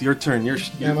 Luis, your turn. I'm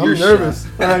nervous.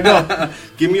 All right, go.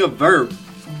 Give me a verb.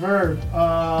 Verb.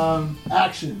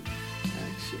 Action.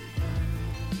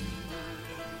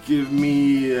 Give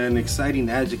me an exciting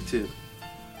adjective.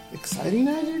 Exciting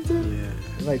adjective? Yeah.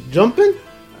 Like jumping?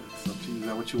 That's up to you. Is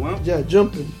that what you want? Yeah,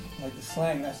 jumping. Like the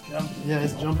slang, that's jumping. Yeah,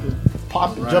 it's jumping.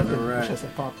 Popping, Right, jumping. all right. Should I say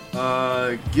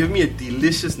popping? Give me a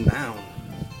delicious noun.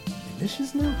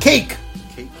 Delicious noun? Cake.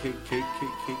 Cake.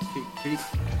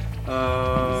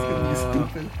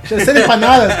 Stupid. Should have said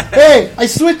empanadas. Hey, I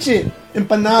switch it.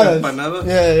 Empanadas. Empanadas?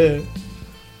 Yeah.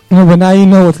 No, but now you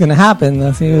know what's gonna happen.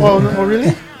 Oh,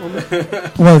 really?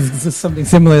 Well, it's just something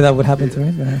similar that would happen to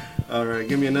me. All right,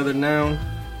 give me another noun.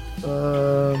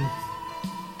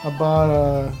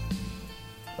 About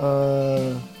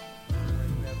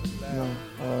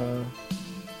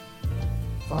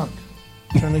fuck.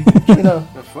 Trying to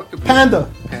Panda.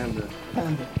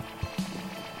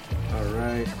 All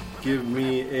right, give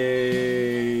me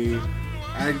a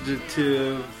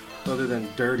adjective other than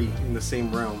dirty in the same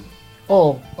realm.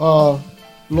 Oh,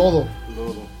 lodo.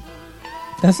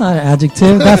 That's not an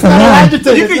adjective. That's a noun.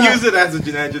 You can use it as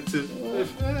an adjective.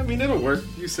 I mean, it'll work.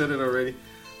 You said it already.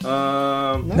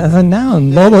 That's a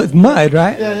noun. Lodo is mud,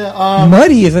 right? Yeah.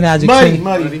 Muddy is an adjective.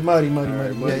 Muddy. Muddy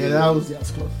Yeah, that was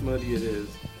close. Muddy it is.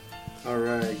 All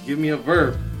right, give me a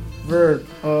verb.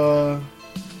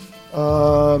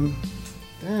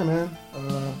 Damn, man.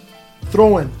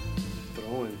 Throwing.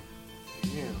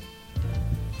 Damn.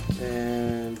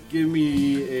 And give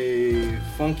me a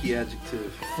funky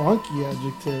adjective. Funky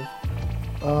adjective.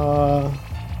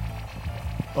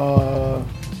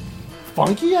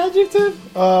 Funky adjective?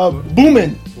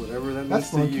 Booming. Whatever that means That's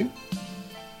to funky. you.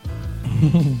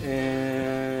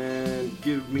 And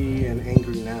give me an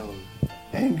angry noun.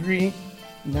 Angry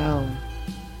noun.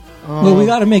 Well, we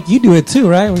got to make you do it too,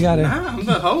 right? We got to. Nah, I'm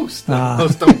the host.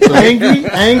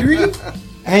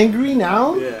 Angry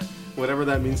noun? Yeah, whatever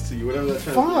that means to you. Whatever that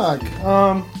Fuck. translates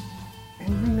to.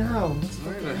 Angry noun.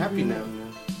 Alright, a happy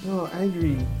noun. No,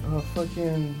 angry.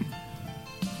 Fucking.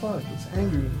 Fuck, it's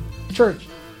angry. Church.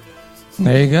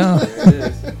 There you go. There it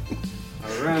is.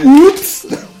 All right. Oops.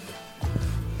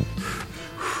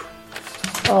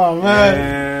 Oh man.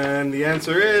 And the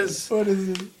answer is. What is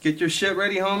it? Get your shit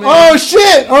ready, homie. Oh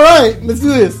shit! All right, let's do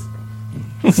this.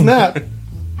 Snap.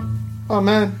 Oh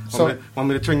man. So Want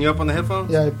me to turn you up on the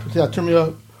headphones? yeah, turn me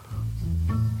up.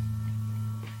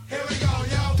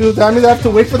 Dude, that means I have to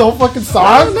wait for the whole fucking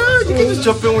song? No, you can just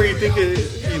jump in where you think it.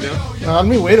 Let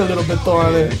me wait a little bit though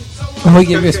on it. And we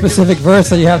give you a specific verse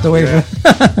that you have to wait for.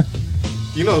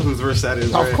 You know whose verse that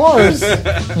is, right? Of course.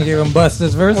 You give him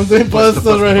Busta's verse. I'm doing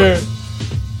Busta's right here.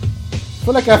 I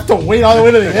feel like I have to wait all the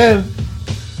way to the end.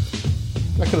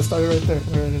 I could have started right there.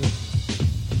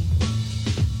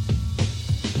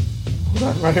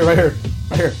 Right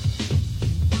here.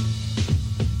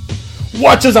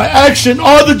 Watch as I action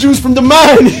all the juice from the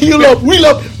mine. Heal up, wheel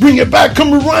up, bring it back,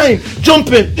 come rewind.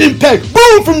 Jumping, impact,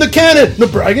 boom from the cannon. No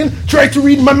bragging, try to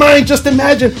read my mind, just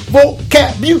imagine.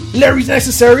 Vocabulary's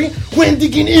necessary when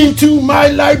digging into my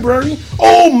library.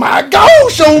 Oh my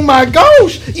gosh,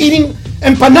 eating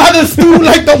empanada stew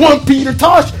like the one Peter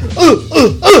Tosh.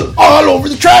 All over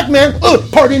the track, man.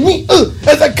 Pardon me,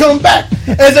 as I come back.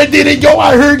 As I did it, yo,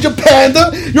 I heard your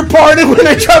panda. Your pardon when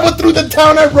I traveled through the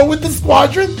town, I rode with the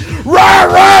squadron. Rawr,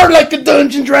 rawr, like a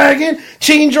dungeon dragon.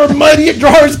 Change your muddy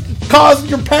drawers, cause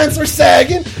your pants are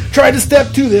sagging. Try to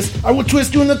step to this, I will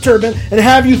twist you in the turban and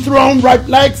have you thrown right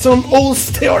like some old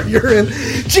stale urine.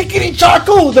 Chickadee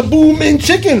choco, the booming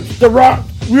chicken, the rock.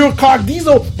 Real cock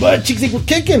diesel, but cheeks equal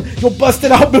kicking. You'll bust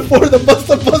it out before the bust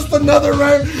another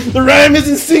rhyme. The rhyme is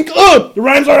in sync. The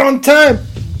rhymes are on time.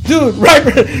 Dude, right,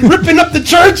 ripping up the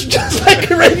church just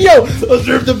like a radio.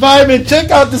 Observe the vibe and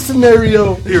check out the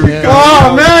scenario. Here we go.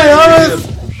 Oh, man, that was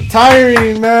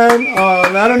tiring, man.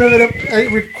 I don't know if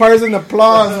it requires an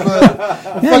applause,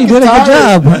 but yeah, you did a good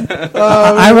job.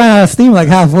 I ran out of steam like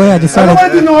halfway. I decided. I don't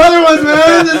want to do no other ones,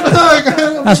 man.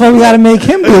 That's why we got to make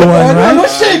him do one, right? No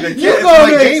shit, you go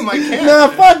next. I can't. Nah,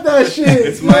 fuck that shit.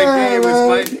 It's my game. It's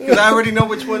my because I already know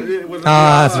which one.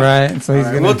 That's right. So he's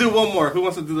right, gonna. We'll do one more. Who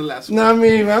wants to do the last one? Not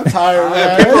me, man. I'm tired,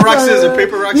 man. Paper, rock, scissors.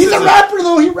 Paper, rock, scissors. He's a rapper,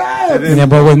 though. He raps. Yeah,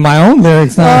 but with my own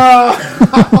lyrics now.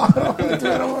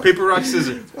 Paper, rock,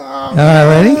 scissors. All right,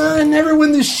 ready? I never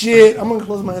win this shit. I'm gonna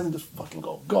close my eyes and just fucking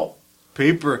go. Go.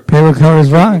 Paper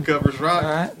covers rock. Covers rock. All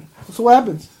right. So what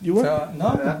happens? You win?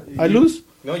 No. I lose?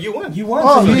 No, you won. You won.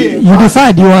 Oh, so yeah. You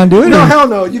decide. Do you want to do it? No, or? hell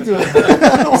no. You do it.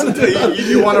 I don't want to do it.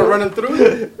 You want to run it through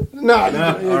it? No.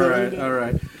 All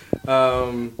right.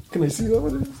 Can I see that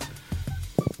one?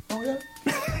 Oh, yeah.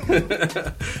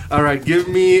 All right. Give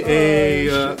me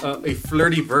a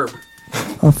flirty verb.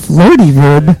 A flirty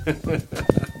verb?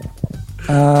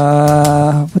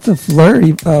 What's a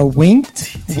flirty?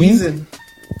 Winked? Teasing.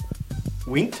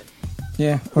 Winked?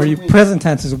 Yeah. Or your present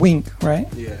tense is wink, right?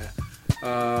 Yeah.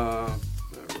 All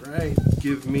right.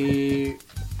 Give me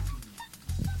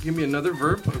another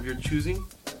verb of your choosing.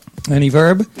 Any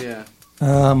verb? Yeah.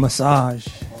 Massage.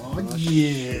 Oh,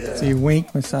 yeah. So you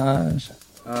wink, massage.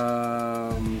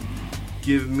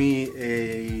 Give me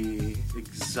a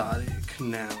exotic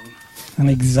noun. An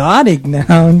exotic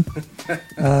noun?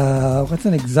 What's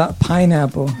an exotic?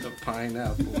 Pineapple. A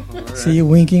pineapple. All right. See you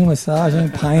winking,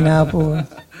 massaging, pineapple.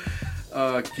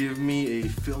 Give me a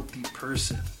filthy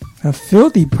person. A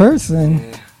filthy person?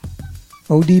 Yeah.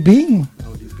 ODB.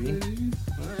 ODB.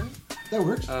 All right. That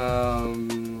works.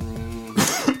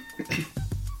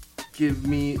 Give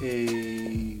me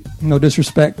a... No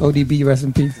disrespect, ODB, rest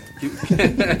in peace.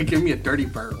 Give me a dirty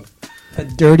verb. A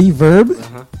dirty verb?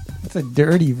 Uh-huh. What's a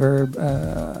dirty verb?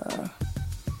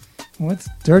 What's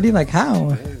dirty like how?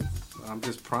 Hey, I'm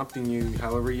just prompting you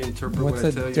however you interpret What's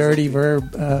what I tell you. a dirty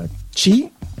verb?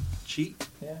 Cheat? Cheat?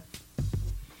 Yeah.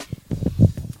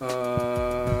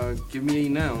 Give me a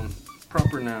noun.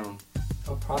 Proper noun.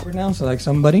 A proper noun? So like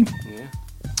somebody? Yeah.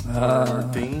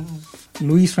 Things.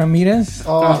 Luis Ramirez?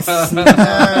 Oh,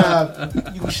 snap.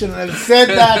 You shouldn't have said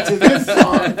that to this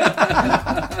song.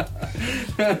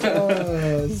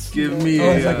 Give me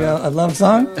it's like a love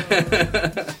song?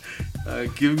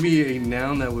 Give me a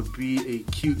noun that would be a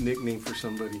cute nickname for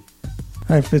somebody.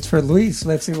 If it's for Luis,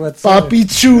 let's see what's... Papi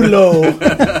Chulo.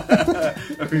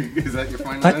 Is that your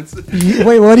final answer?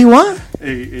 Wait, what do you want?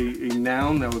 A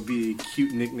noun that would be a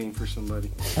cute nickname for somebody.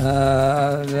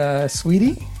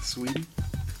 Sweetie? Sweetie.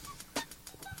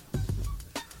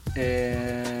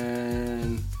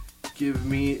 And give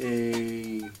me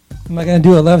a... Am I going to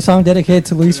do a love song dedicated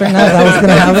to Luis right now? Is that what's going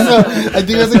to happen? I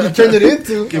think that's what you turned it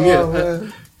into.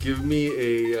 Give me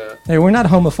a... Hey, we're not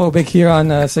homophobic here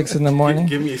on 6 in the morning.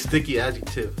 Give me a sticky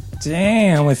adjective.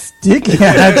 Damn, a sticky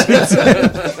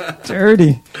adjective.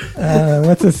 Dirty.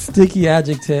 What's a sticky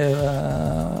adjective?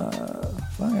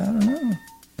 Fuck, I don't know.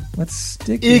 What's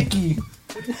sticky? Icky.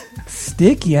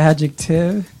 Sticky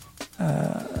adjective.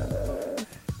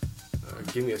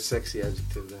 Give me a sexy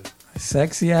adjective then. A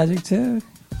sexy adjective?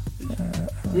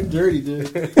 You're dirty, dude.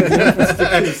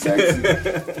 Sexy.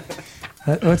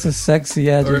 What's a sexy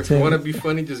adjective? Or if you want to be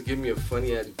funny, just give me a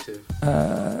funny adjective.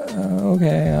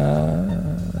 Okay.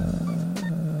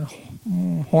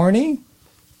 Horny?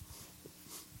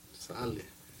 Solid.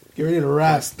 Get ready to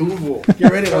rap. Estuvo. Get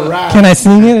ready to rap. Can I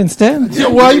sing it instead? Yeah,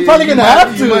 well, you're probably going to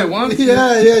have to. You might want to.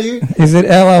 Yeah. Is it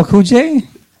LL Cool J?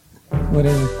 What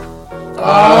is it?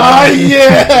 Oh,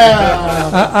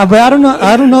 yeah. But I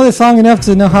don't know the song enough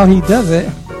to know how he does it.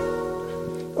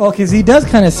 Oh, because he does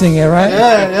kind of sing it, right?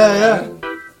 Yeah.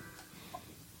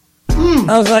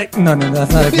 I was like, no,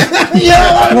 that's not a good.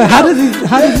 Yeah. Wait, how does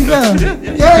he go?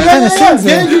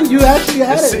 Yeah. You actually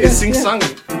had it. It's sing-song.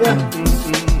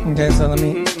 Okay, so let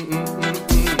me.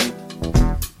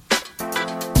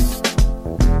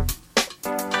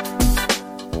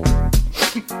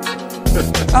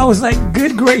 I was like,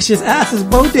 good gracious, asses,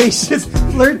 bodacious,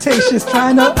 flirtatious,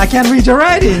 trying to. I can't read your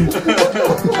writing.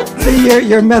 See,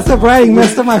 your messed up writing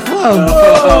messed up my flow.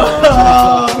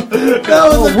 That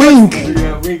was a wink.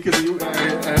 Yeah, wink.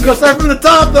 Go start from the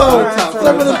top, though.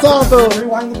 Start from the top, though.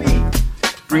 Rewind the beat.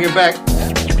 Bring it back.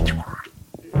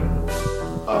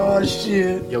 Oh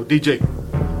shit. Yo, DJ.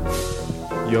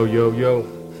 Yo.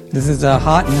 This is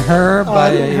Hot and Her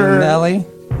by Nelly.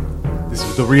 This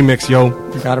is the remix, yo.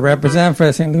 You gotta represent for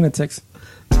the St. Lunatics.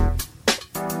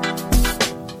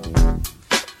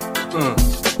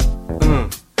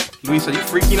 Luis, are you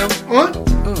freaking out? What?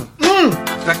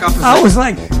 Back off his I was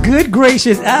like, good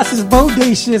gracious, asses,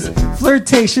 bodacious,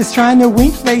 flirtatious, trying to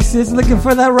wink faces, looking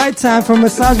for that right time for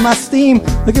massage my steam,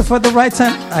 looking for the right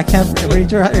time. I can't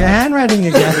read your handwriting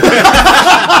again.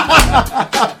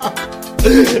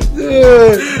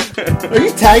 Dude, are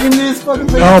you tagging this fucking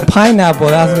thing? Oh, pineapple,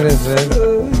 that's what it says.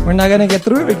 We're not gonna get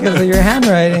through it because of your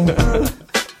handwriting.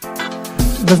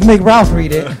 Let's make Ralph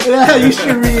read it. Yeah, you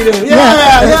should read it.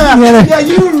 Yeah,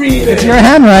 you read it. It's your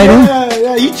handwriting.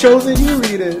 Yeah, you chose it, you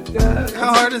read it. Yeah.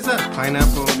 How hard is that?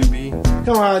 Pineapple, ODB.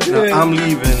 Come on, dude. No, I'm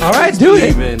leaving. All right, do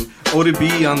it.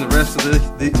 ODB on the rest of the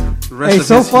rest Hey, of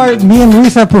so his far, season. me and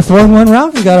Luis have performed one.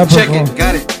 Ralph, you gotta Check perform. it,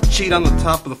 got it. Cheat on the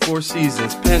top of the Four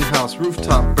Seasons, penthouse,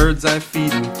 rooftop, bird's eye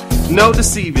feeding. No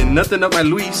deceiving, nothing up my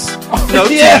Luis. No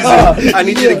teasing. I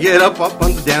need you to get up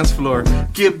on the dance floor.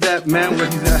 Give that man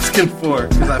what he's asking for.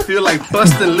 Cause I feel like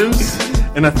busting loose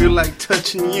and I feel like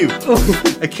touching you.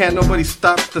 I can't nobody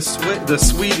stop the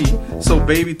sweetie. So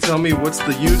baby, tell me what's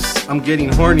the use? I'm getting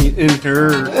horny in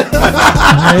her.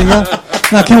 There you go.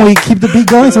 Now, can we keep the beat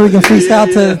going so we can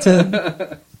freestyle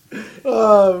to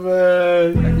Oh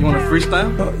man! You want to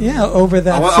freestyle? yeah, over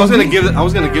that. I was gonna give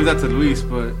that to Luis,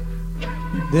 but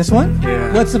this one.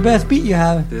 Yeah. What's the best beat you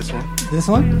have? This one. This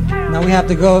one. Now we have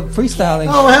to go freestyling.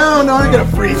 Oh hell no! I'm gonna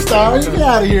freestyle. Get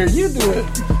out of here. You do it.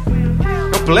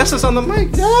 Oh, bless us on the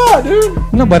mic. Yeah,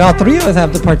 dude. No, but all three of us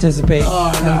have to participate.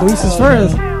 And Luis is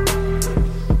first.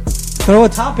 Throw a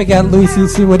topic at Luis and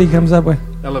see what he comes up with.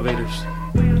 Elevators.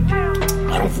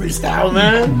 I don't freestyle,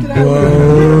 man. Get out of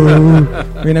Whoa.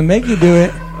 We're gonna make you do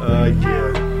it. Yeah.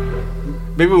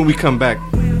 Maybe when we come back.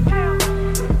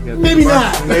 Maybe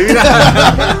not. Maybe not.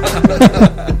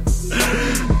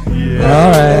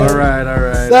 Yeah. All right.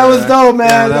 That was dope, man.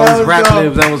 Yeah, that was rap dope.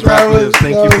 lives. That was rap lives.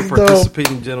 Thank you for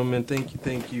participating, gentlemen. Thank you.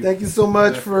 Thank you so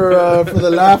much for the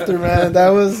laughter, man. That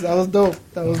was dope.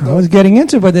 That was dope. I was getting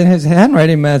into it, but then his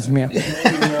handwriting messed me up.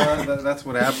 That's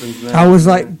what happens, man. I was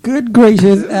like, good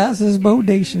gracious, asses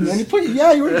bodacious. And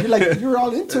you were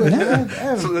all into it. Man.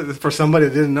 Damn. So for somebody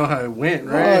that didn't know how it went,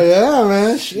 right? Oh yeah,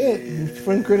 man. Shit, you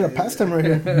friend created a pastime right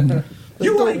here.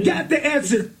 You ain't got the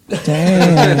answer.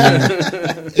 Damn.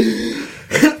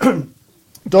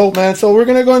 Dope, man. So we're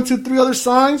gonna go into 3 other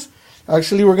songs.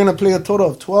 Actually, we're gonna play a total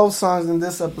of 12 songs in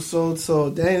this episode. So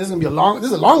dang, this is a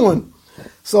long one.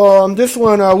 So on this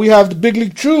one, we have The Big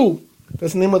League Chew.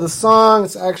 That's the name of the song.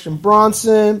 It's Action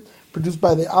Bronson, produced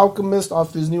by The Alchemist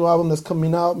off his new album that's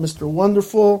coming out, Mr.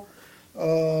 Wonderful.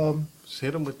 Just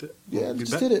hit him with it. Yeah,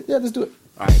 just hit it. Yeah, let's do it.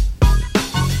 All right.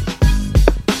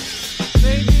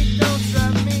 Baby, don't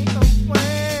drive me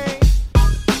away,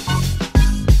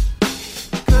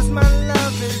 'cause my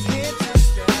love is here to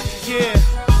stay. Yeah.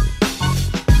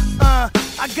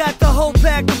 I got the whole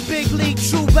pack of Big League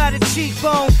Chew by the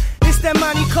cheekbone. It's that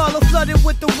Monte Carlo flooded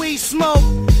with the weed smoke.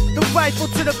 The rifle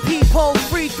to the peephole,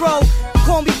 free throw.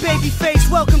 Call me Babyface,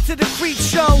 welcome to the Creep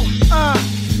Show.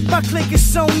 My clique is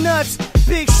so nuts.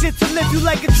 Big shit to live you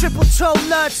like a triple toe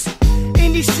nuts.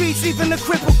 In these streets, even the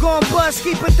cripple gon' bust.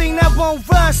 Keep a thing that won't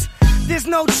rust. There's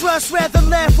no trust, rather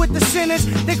laugh with the sinners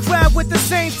than cry with the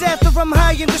saints. After I'm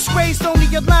high and disgraced,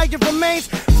 only a liar remains.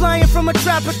 Flying from a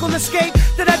tropical escape.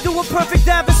 Did I do a perfect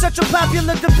dive in such a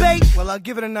popular debate? Well, I'll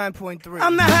give it a 9.3.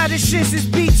 I'm the hottest shit since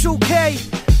B2K.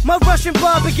 My Russian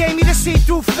barber gave me the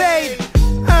see-through fade.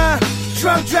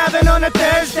 Drunk driving on a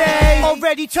Thursday.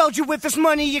 Already told you if it's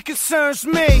money, it concerns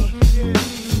me.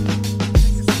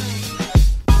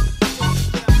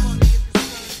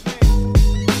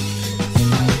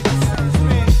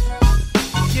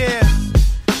 Yeah,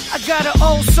 I got an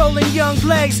old soul and young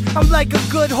legs. I'm like a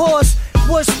good horse.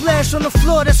 Wood splash on the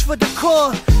floor, that's for the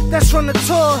core. That's from the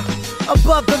tour.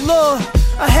 Above the law,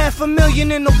 $500,000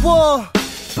 in the wall.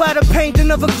 By the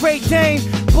painting of a Great Dane.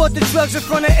 bought the drugs in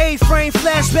front of A-frame.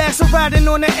 Flashbacks of riding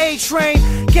on the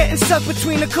A-train. Getting stuck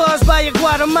between the cars by a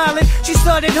Guatemalan. She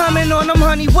started humming on them,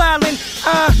 honey wildin'.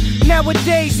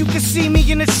 Nowadays you can see me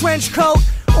in a trench coat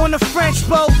on a French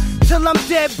boat till I'm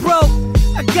dead broke.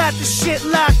 I got the shit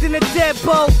locked in a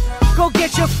deadbolt. Go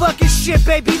get your fucking shit,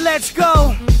 baby, let's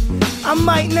go. I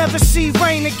might never see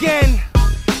rain again.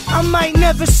 I might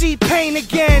never see pain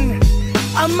again.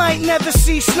 I might never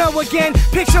see snow again.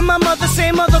 Picture my mother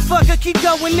saying, motherfucker, keep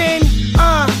going in.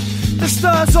 The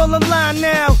stars all align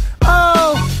now.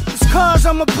 Oh, these cars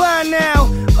I'ma buy now.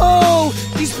 Oh,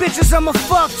 these bitches I'ma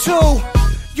fuck too.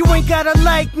 You ain't gotta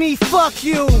like me, fuck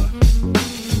you.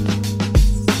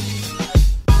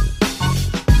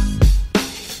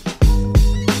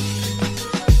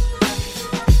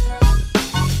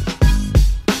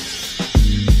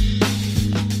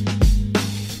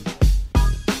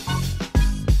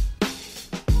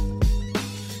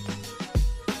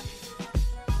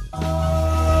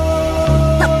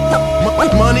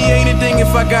 Money ain't a thing if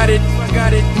I got it.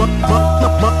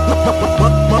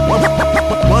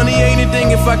 Money ain't a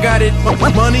thing if I got it.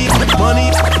 Money.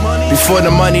 Before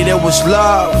the money there was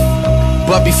love,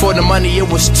 but before the money it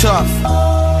was tough.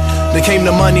 Then came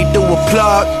the money through a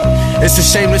plug. It's a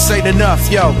shame this ain't enough,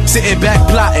 yo. Sitting back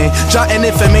plotting, jotting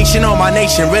information on my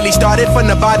nation. Really started from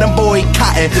the bottom, boy,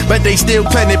 cotton. But they still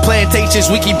planted plantations,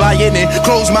 we keep buying in.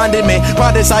 Close-minded man,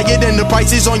 products higher than the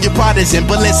prices on your Pradas and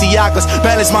Balenciagas.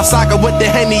 Balance my soccer with the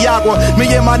Henny Agua. Me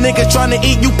and my niggas trying to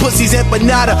eat you pussies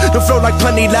empanada. The flow like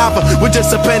plenty lava, with just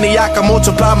a penny I can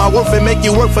multiply my worth and make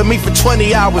you work for me for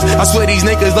 20 hours. I swear these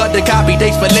niggas love to copy,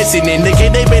 thanks for listening. Nigga,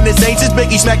 they been the same since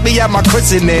Biggie smacked me at my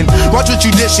christening. Watch what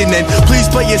you dishing in, please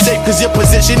play it safe, cause your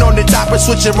position on the top and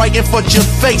switch it right in front of your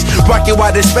face. Rockin'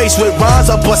 wide in space with rhymes,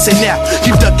 I'm bustin' out.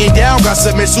 Keep ducking down, got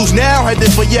some missiles now,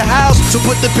 headed for your house. So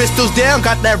put the pistols down,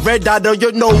 got that red dot on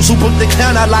your nose. Who put the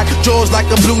clown out like jaws like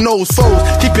a blue nose foes?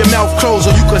 Keep your mouth closed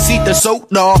or you can see the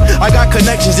soap, nah. I got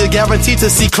connections, you're guaranteed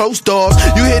to see closed doors.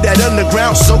 You hear that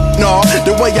underground soap, nah.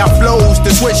 The way I flows,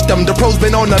 to switch them, the pros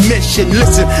been on a mission.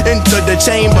 Listen, into the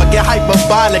chamber, get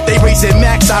hyperbolic. They raising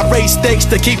max, I raise stakes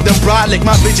to keep them brolic.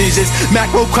 My visions is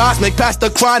macrocosmic, past the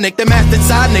chronic. The master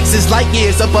sonics is light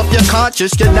years above your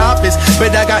conscious, your novice.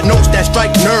 But I got notes that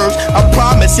strike nerves. I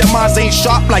promise your minds ain't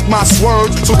sharp like my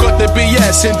swerves. So cut the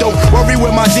BS and don't worry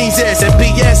where my jeans is. And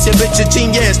BS, your bitch a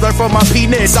genius, learn from my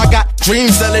penis. I got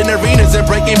dreams selling arenas and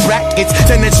breaking brackets.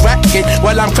 Tennis racket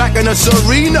while I'm cracking a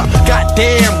Serena.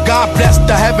 Goddamn, God bless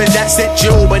the heaven that sent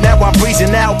you. But now I'm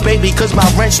breezing out, baby, cause my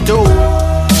rent's due.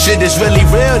 Shit is really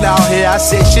real out here. I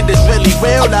said shit is really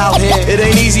real out here. It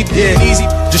ain't easy,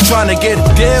 just trying to get a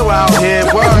deal out here.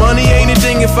 Word. Money ain't a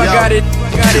thing if I got it.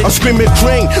 I'm screaming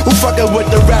cream, who fucking with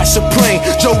the rap supreme?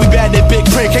 Joey bad and big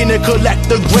print, came to collect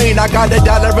the green. I got $1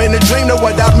 in a dream, know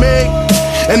what I mean?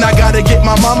 And I gotta get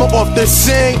my mama off the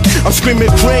scene. I'm screaming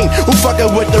cream, who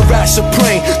fucking with the rap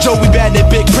supreme? Joey bad and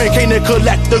big print, came to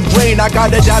collect the green. I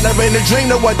got $1 in a dream,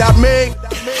 know what I mean?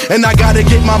 And I gotta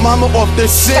get my mama off the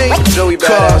scene. Joey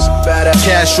badass,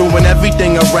 cash ruin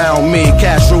everything around me.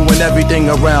 Cash ruin everything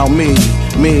around me.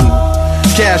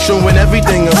 Cash ruin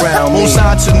everything around me. Won't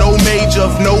sign to no major,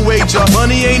 no wager.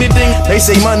 Money ain't a thing. They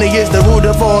say money is the root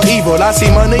of all evil. I say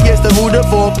money is the root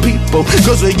of all people.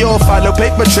 Cause we all follow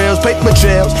paper trails.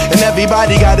 And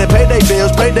everybody gotta pay their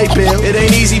bills, It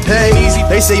ain't easy, pay easy.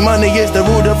 They say money is the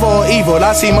root of all evil.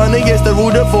 I say money is the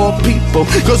root of all people.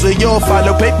 Cause we all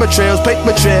follow paper trails.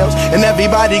 And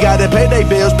everybody gotta pay their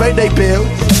bills,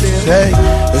 Hey,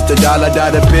 it's the dollar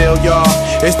bill, y'all.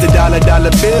 It's the dollar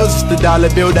bills. It's the dollar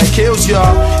bill that kills y'all.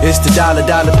 It's the dollar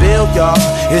bill, y'all.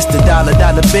 It's the dollar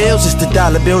bills. It's the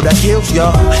dollar bill that kills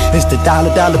y'all. It's the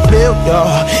dollar bill,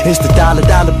 y'all. It's the dollar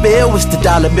bill. It's the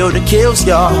dollar bill that kills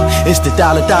y'all. It's the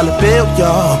dollar bill,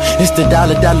 y'all. It's the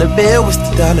dollar bill. It's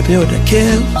the dollar bill that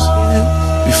kills.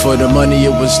 Before the money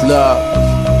it was love,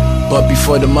 but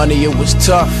before the money it was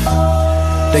tough.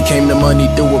 Then came the money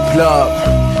through a plug.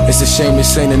 It's a shame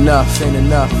this ain't enough.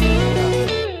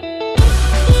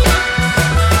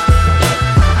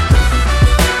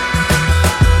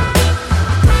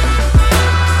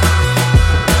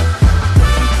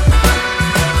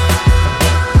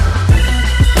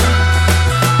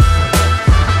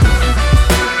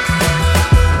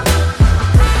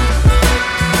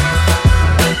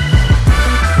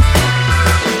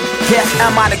 Yes,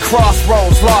 I'm at a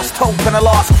crossroads, lost hope and a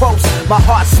lost quotes. My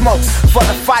heart smokes for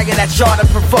the fire that y'all to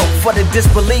provoke. For the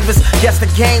disbelievers, guess the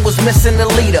game was missing the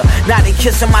leader. Now they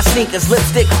kissing my sneakers,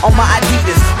 lipstick on my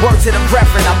Adidas. Word to the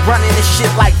reverend, I'm running this shit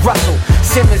like Russell.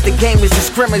 Simmons, the game is a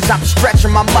scrimmage. I'm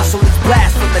stretching my muscle, it's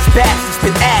blasphemous. Bastards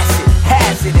spit acid,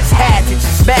 hazardous, hazards.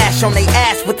 Smash on they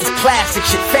ass with this classic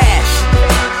shit fashion.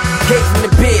 Gave him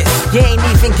the biz, you ain't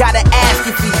even gotta ask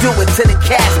if you do it to the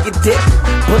casket dip.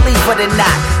 Believe it or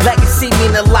not, legacy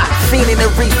mean a lot. Fiending to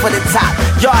reach for the top,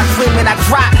 yard dreaming I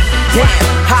drop. Damn,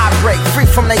 high break, free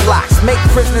from they locks. Make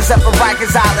prisoners up at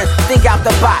Rikers Island, think out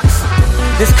the box.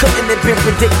 This couldn't have been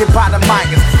predicted by the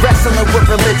Mayans. Wrestling with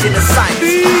religion and science.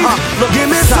 Look, give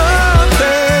me something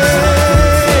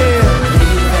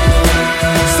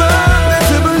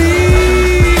to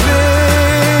believe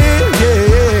in,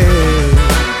 yeah.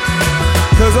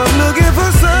 'Cause I'm looking for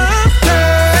something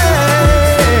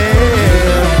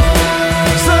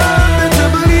to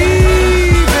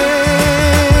believe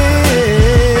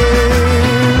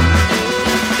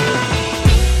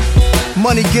in.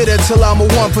 Money getter till I'm a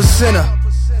 1%er.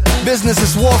 Business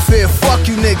is warfare, fuck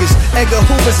you niggas. Edgar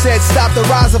Hoover said stop the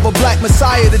rise of a black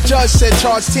messiah. The judge said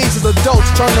charge teens as adults,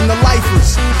 turn them to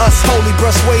lifers. Us holy,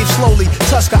 brush waves slowly,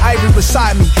 Tusker Ivory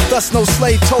beside me. Thus no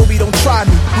slave Toby, don't try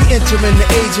me. We entering the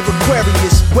age of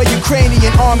Aquarius, where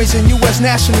Ukrainian armies and US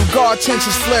National Guard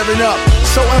tensions flaring up.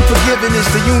 So unforgiving is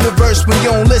the universe when you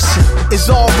don't listen. It's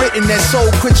all written, that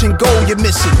soul-quenching goal you're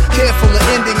missing. Careful of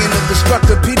ending in the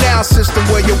destructive penal system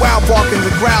where your wild barking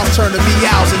the grounds turn to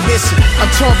meows and hissing. I'm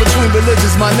torn between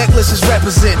religions, my necklaces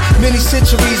represent many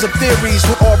centuries of theories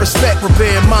with all respect, but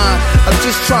bear in mind, I'm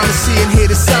just trying to see and hear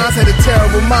the signs. Had a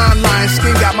terrible mind, lion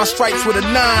skin, got my stripes with a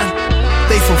 9.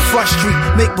 They from Front Street,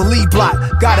 make believe block.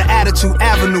 Got an attitude,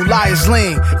 avenue, liar's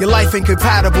lane. Your life ain't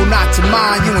compatible, not to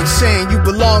mine. You insane, you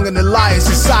belong in the liar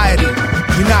society.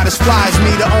 You're not as fly as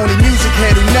me, the only music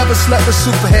head who never slept with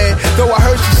Superhead. Though I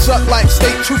heard she suck like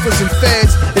state troopers and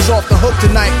feds. Is off the hook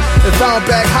tonight. If I don't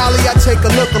bag Holly, I take a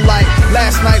look alike.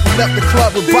 Last night we left the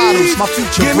club with bottles. My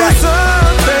future give bright. Me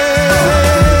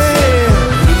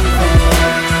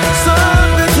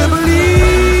something to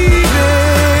believe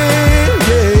in,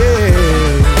 yeah.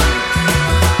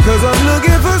 'Cause I'm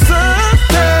looking for something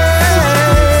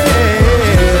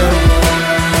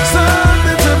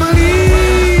to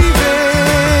believe in.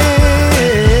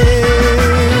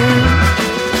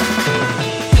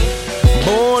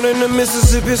 Born in the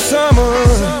Mississippi summer.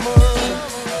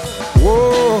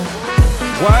 Whoa,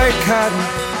 white cotton,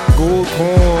 gold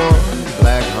corn,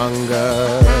 black hunger.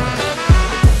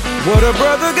 What a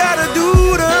brother gotta do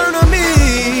to earn a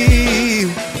meal.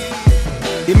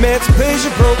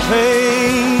 Emancipation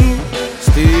proclaim,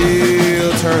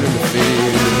 still turning the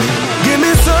field. Give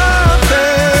me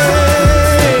something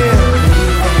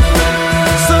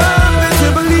to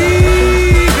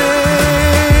believe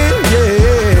in,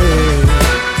 yeah.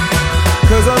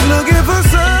 'Cause I'm looking for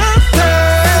something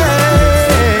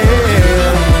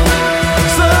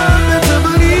to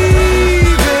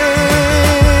believe in.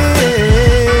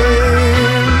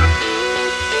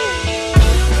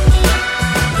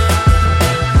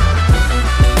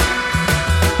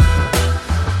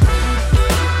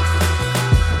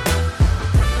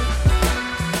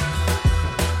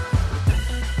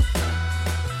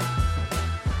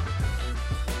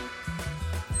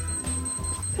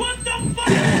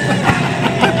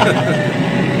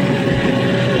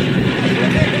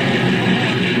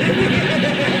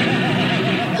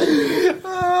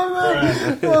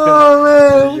 Oh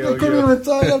man, I couldn't even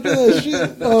talk after that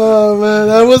shit. Oh man,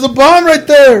 that was a bomb right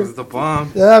there. That was the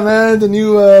bomb. Yeah, man, the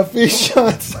new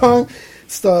Fashawn song.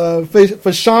 It's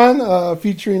Fashawn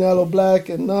featuring Aloe Black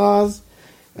and Nas,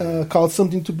 called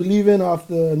 "Something to Believe In" off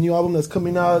the new album that's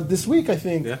coming out this week, I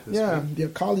think. Yeah, The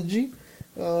Ecology.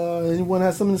 Anyone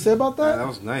has something to say about that? That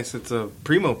was nice. It's a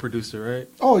Primo producer, right?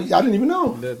 Oh, I didn't even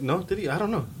know. No, did he? I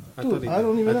don't know. Dude, I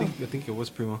don't even know. I think it was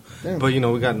Primo. Damn. But,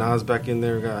 we got Nas back in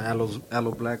there. We got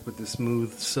Aloe Black with the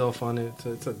smooth self on it.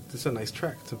 It's a nice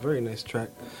track. It's a very nice track.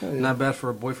 Oh, yeah. Not bad for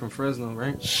a boy from Fresno,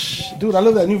 right? Dude, I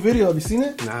love that new video. Have you seen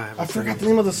it? Nah, I forgot the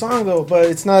name of the song, though. But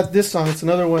it's not this song. It's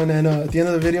another one. And at the end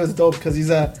of the video, it's dope because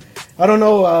he's at... I don't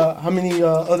know how many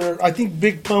other... I think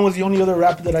Big Pun was the only other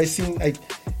rapper that I seen like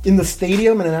in the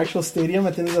stadium, in an actual stadium.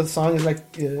 At the end of the song is like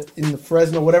in the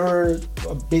Fresno, whatever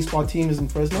baseball team is in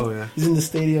Fresno. Oh, yeah. He's in the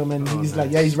stadium and he's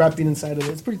like, he's rapping inside of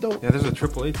it. It's pretty dope. Yeah, there's a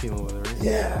AAA team over there, right?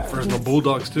 Yeah. Fresno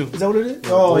Bulldogs, too. Is that what it is?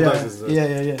 Yeah, Oh, Bulldogs yeah.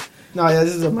 is, Yeah. No, yeah,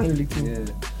 this is a minor league team. Yeah.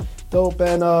 Dope.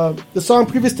 And the song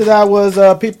previous to that was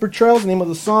Paper Trails, the name of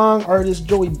the song. Artist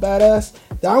Joey Badass.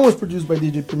 That one was produced by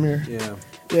DJ Premier. Yeah.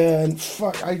 Yeah, and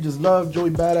fuck, I just love Joey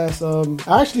Badass.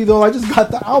 Actually, though, I just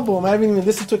got the album. I haven't even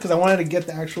listened to it because I wanted to get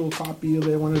the actual copy of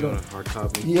it. I wanted to hard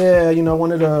copy. Yeah, you know, I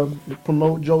wanted to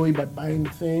promote Joey by buying the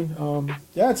thing.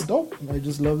 Yeah, it's dope. I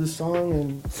just love this song,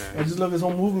 and I just love his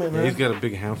whole movement, man. He's got a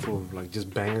big handful of like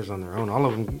just bangers on their own. All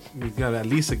of them, we've got at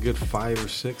least a good 5 or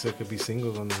 6 that could be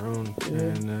singles on their own,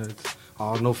 and it's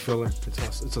all no filler.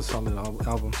 It's a solid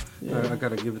album. Yeah. I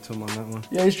gotta give it to him on that one.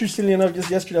 Yeah, interestingly enough, just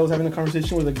yesterday I was having a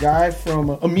conversation with a guy from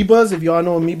Amoebas. If y'all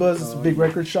know Amoebas, it's a big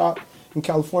record shop in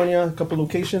California, a couple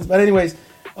locations. But anyways,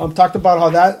 talked about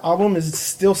how that album is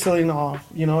still selling off.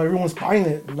 You know, everyone's buying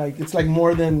it. Like it's like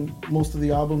more than most of the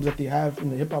albums that they have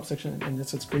in the hip hop section, and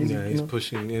it's crazy. Yeah, he's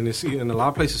pushing, and a lot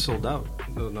of places sold out.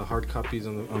 The hard copies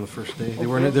on the first day. They Okay.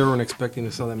 weren't expecting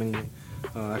to sell that many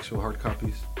actual hard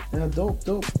copies. Yeah, dope.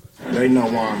 They know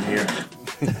why I'm here.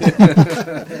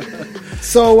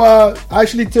 So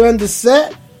actually, to end the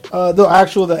set,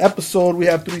 the episode, we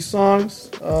have 3 songs.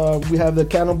 We have the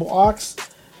Cannibal Ox.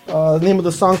 The name of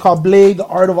the song called Blade, The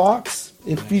Art of Ox.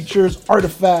 It features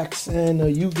Artifacts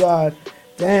and You God.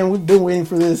 Damn, we've been waiting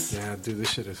for this. Yeah, dude, this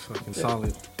shit is fucking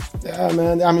solid. Yeah,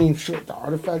 man. I mean, shit, the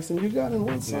Artifacts and You God in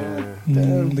one song.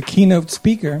 Damn. The keynote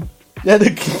speaker. Yeah,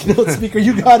 the keynote speaker.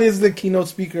 You God is the keynote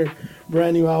speaker.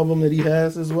 Brand new album that he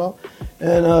has as well.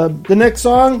 And the next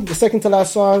song, the second to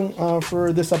last song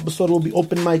for this episode will be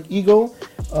Open Mike Ego.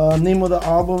 Name of the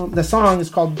album, the song is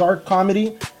called Dark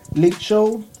Comedy Late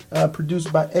Show,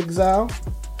 produced by Exile.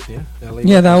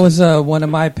 Yeah, that was one of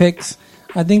my picks.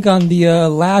 I think on the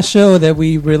last show that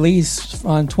we released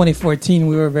on 2014,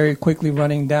 we were very quickly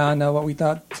running down what we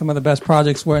thought some of the best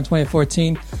projects were in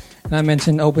 2014. And I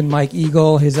mentioned Open Mike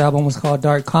Eagle. His album was called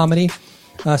Dark Comedy.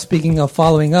 Speaking of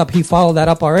following up, he followed that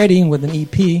up already with an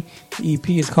EP. The EP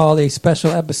is called A Special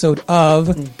Episode Of.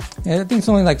 And I think it's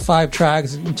only like 5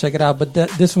 tracks. You can check it out. But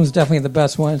this one's definitely the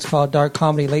best one. It's called Dark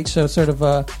Comedy Late Show. Sort of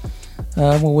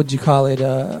what would you call it?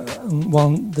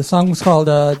 Well, the song was called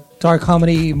Dark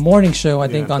Comedy Morning Show, I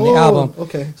think, on the album.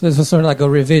 Okay. So this was sort of like a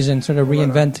revision, sort of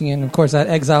reinventing it. And of course, that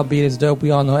Exile beat is dope. We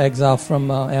all know Exile from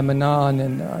Eminem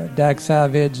and Dag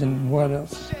Savage and what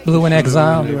else? Blue and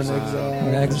Exile.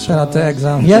 Shout out to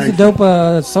Exile. He has a dope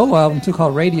solo album too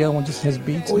called Radio, which is his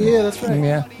beats. Oh, yeah, that's right.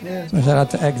 Yeah. So shout out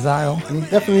to Exile. And you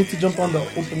definitely need to jump on the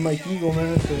Open Mike Eagle,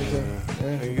 man.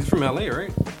 He's from LA,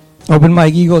 right? Open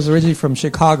Mike Eagle is originally from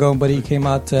Chicago, but he came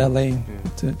out to LA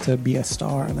to be a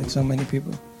star, like so many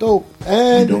people. Dope.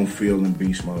 And you don't feel in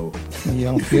beast mode. You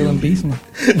don't feel in beast mode.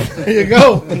 There you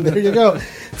go.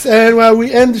 And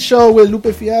we end the show with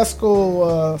Lupe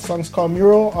Fiasco. Song's called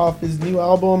Mural off his new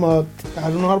album. I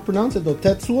don't know how to pronounce it though.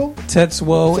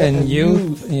 Tetsuo and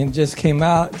Youth. It just came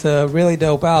out. It's a really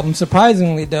dope album.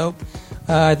 Surprisingly dope.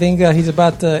 I think he's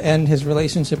about to end his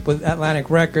relationship with Atlantic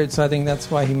Records, so I think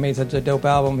that's why he made such a dope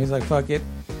album. He's like, fuck it.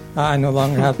 I no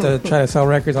longer have to try to sell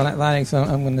records on Atlantic, so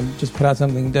I'm going to just put out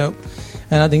something dope.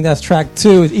 And I think that's track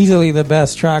 2. It's easily the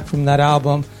best track from that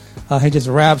album. He just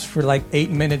raps for like 8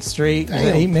 minutes straight.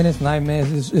 8 minutes, 9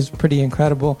 minutes is pretty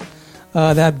incredible.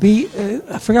 That beat,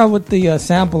 I forgot what the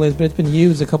sample is, but it's been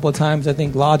used a couple of times. I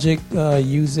think Logic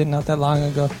used it not that long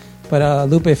ago. But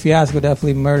Lupe Fiasco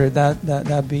definitely murdered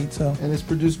that beat. So. And it's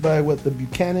produced by the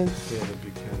Buchanans? Yeah, the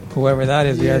Buchanans. Whoever that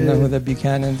is, I know who the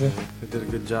Buchanans are. They did a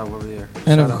good job over there.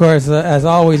 And of course, as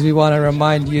always, we want to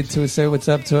remind you to say what's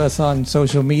up to us on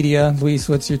social media. Luis,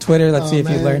 what's your Twitter? Let's see if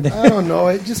you learned it. I don't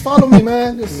know. Just follow me,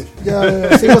 man. Just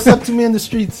say what's up to me in the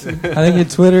streets. I think your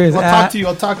Twitter is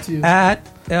I'll talk to you. At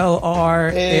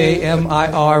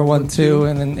LRAMIR12,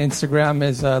 and then Instagram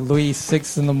is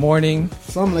Luis6 in the morning.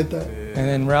 Something like that. And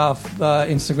then Ralph,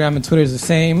 Instagram and Twitter is the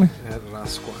same. At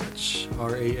Rasquatch,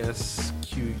 RASQUATCH.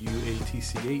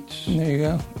 There you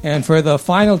go. And for the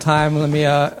final time, let me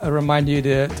remind you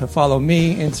to follow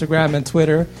me, Instagram and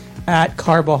Twitter, at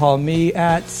CarbajalMe,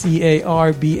 at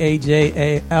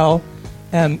CARBAJALME.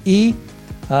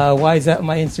 Why is that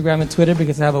my Instagram and Twitter?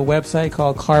 Because I have a website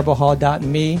called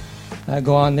carbajal.me.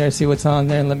 Go on there, see what's on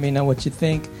there, and let me know what you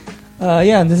think.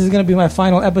 And this is going to be my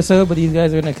final episode, but these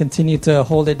guys are going to continue to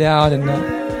hold it down, and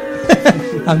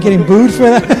I'm getting booed for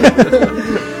that.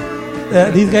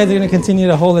 These guys are going to continue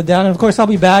to hold it down, and of course I'll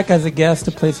be back as a guest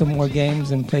to play some more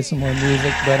games and play some more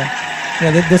music, but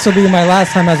this will be my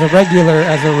last time as a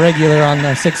regular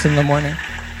on 6 in the morning.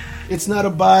 It's not a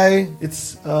bye.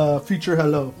 It's future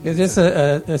hello. It's just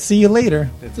a see you later.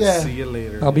 It's a see you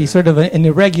later. I'll be sort of an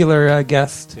irregular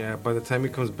guest. Yeah, by the time he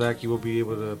comes back, you will be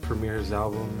able to premiere his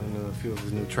album and a few of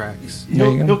his new tracks.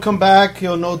 He'll come back.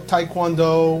 He'll know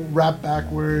Taekwondo, rap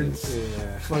backwards.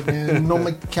 Fucking no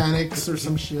mechanics or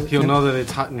some shit. He'll know that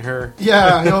it's Hot in Her.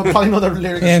 Yeah, he'll probably know the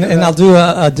lyrics. And I'll do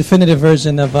a definitive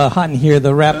version of Hot in Here,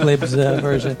 the Rap Libs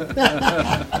version.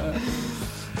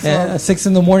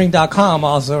 6inthemorning.com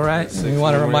also, right? We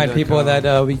want to remind people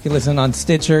that we can listen on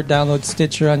Stitcher, download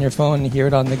Stitcher on your phone and hear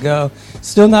it on the go.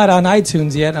 Still not on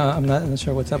iTunes yet. I'm not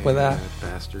sure what's up with that.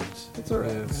 Bastards. It's all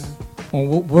right.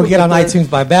 Well, we'll get on iTunes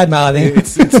by bad mouthing.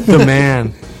 It's the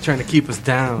man trying to keep us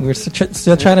down. We're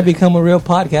still trying to become a real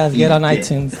podcast. Get on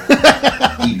iTunes.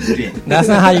 That's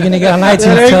not how you're going to get on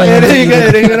iTunes.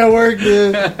 It ain't going to work,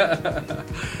 dude.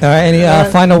 All right.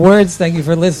 Any final words? Thank you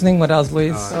for listening. What else,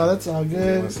 Luis? That's all good.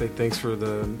 I want to say thanks for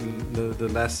the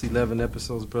last 11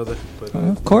 episodes, brother. But,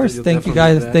 of course. Thank you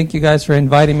guys. Thank you guys for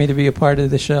inviting me to be a part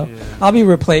of the show. Yeah. I'll be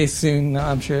replaced soon.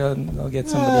 I'm sure I'll get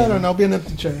somebody. I don't know. I'll be an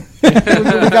empty chair. We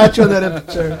got you on that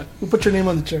empty chair. We'll put your name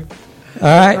on the chair. All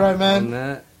right. All right,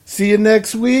 man. See you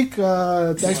next week.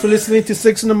 Thanks for listening to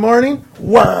 6 in the Morning.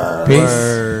 Word. Peace.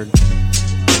 Word.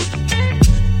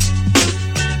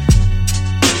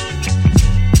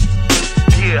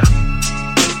 Yeah.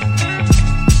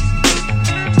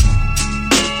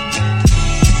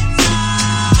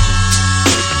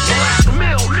 Black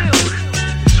milk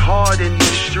is hard in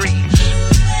these streets.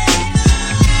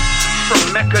 From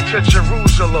Mecca to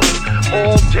Jerusalem,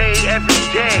 all day, every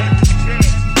day.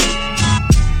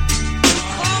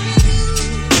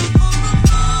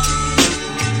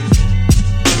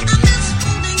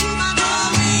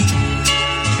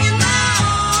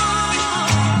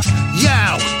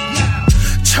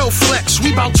 Flex,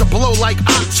 we bout to blow like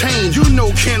Octane. You know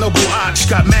Cannibal Ox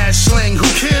got mad slang. Who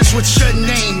cares what's your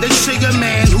name? They say a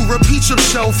man who repeats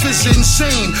himself is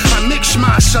insane. I mix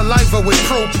my saliva with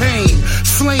propane.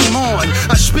 Flame on,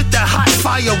 I spit that hot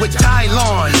fire with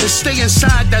Dylon. And stay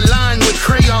inside the line with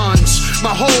crayons.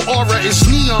 My whole aura is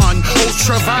neon,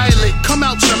 ultraviolet. Come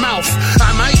out your mouth,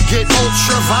 I might get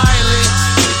ultraviolet.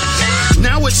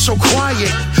 Now it's so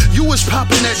quiet. You was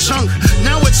popping that junk.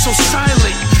 Now it's so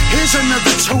silent. Here's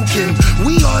another token.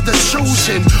 We are the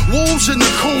chosen. Wolves in the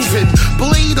coven.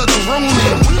 Blade of the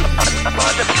Ronin.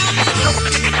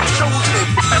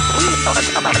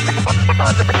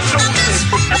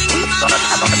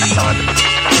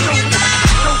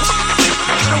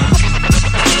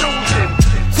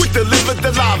 Quick to live with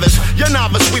the lavish. Your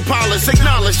novice, we polish.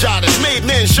 Acknowledge shotters. Made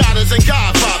men, shotters, and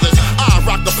godfathers. I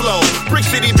rock the flow. Brick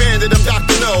City Bandit, I'm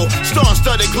Dr. No.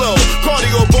 Star-studded glow.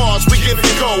 Cardio bars, we give it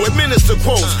a go. Administer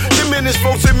quotes. Diminish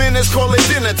folks in minutes, call it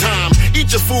dinner time. Eat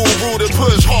your food, rude, and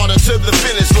push harder to the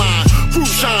finish line.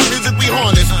 Groove shine, music we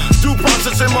harness. Due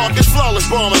process and markets, flawless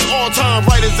bombers. All-time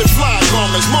writers and fly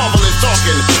garments. Marvelous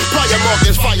talking. Prior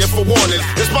markets, fire for warning.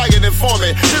 Inspired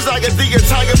informant. Desire the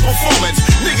entire performance.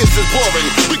 Niggas is boring.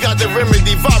 We got the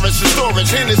remedy, virus and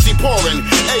storage. Hennessy pouring.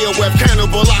 AOF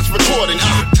Cannibal Ox recording.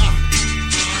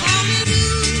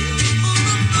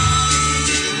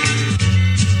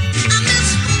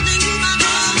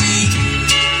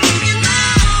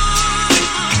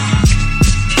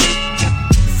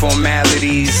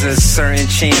 Formalities of certain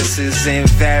chances and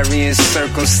varying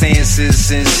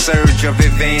circumstances in surge of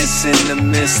advancing the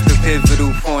midst of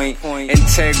pivotal point.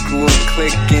 Integral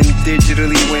clicking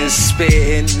digitally when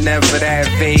spitting, never that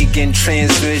vague in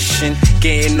transmission.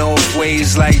 Getting off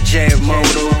waves like jet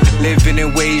motor. Living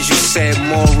in ways you set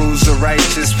morals, a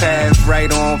righteous path,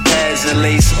 right on paths and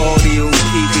lace audio,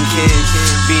 keeping kids.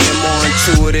 Being more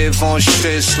intuitive on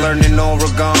strips, learning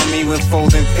origami when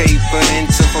folding paper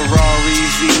into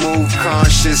Ferraris. We move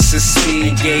conscious of speed,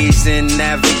 engaged in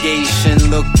navigation,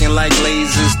 looking like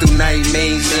lasers through night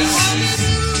mazes.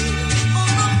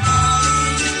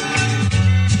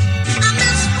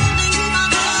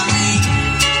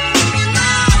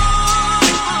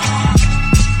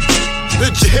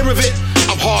 Did you hear of it?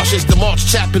 I'm harsh as the March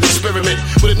Chapman experiment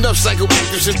with enough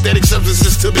psychoactive synthetic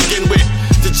substances to begin with.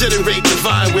 To generate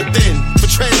divine within, for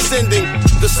transcending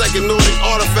the psychonordic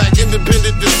artifact,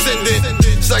 independent descendant,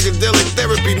 psychedelic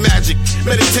therapy, magic,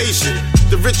 meditation.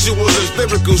 The ritual is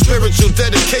lyrical, spiritual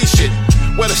dedication.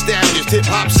 Well established hip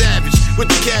hop savage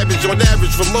with the cabbage on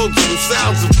average for multiple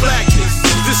sounds of blackness.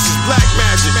 This is black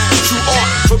magic, true art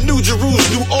from New Jerusalem,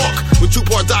 New Ark, with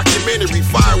 2-part documentary,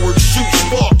 fireworks shoot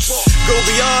sparks. Go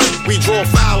beyond, we draw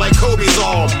foul like Kobe's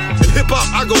arm. In hip hop,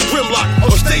 I go Grimlock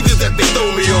on stages that they throw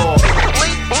me on.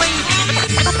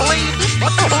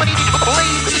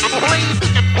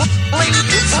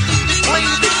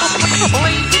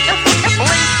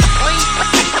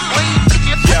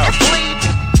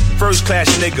 class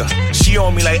nigga. She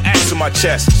on me like axe on my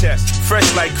chest.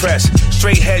 Fresh like crest,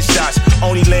 straight headshots.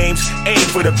 Only lames aim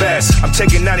for the best. I'm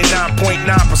taking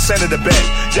 99.9% of the bet.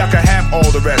 Y'all can have all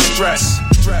the rest. Stress.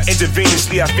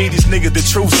 Intravenously, I feed these niggas the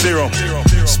truth serum.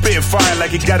 Spitting fire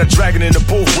like he got a dragon in the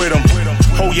booth with him.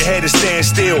 Hold your head and stand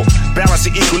still. Balance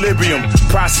the equilibrium.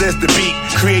 Process the beat.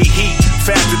 Create heat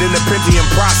faster than the Pentium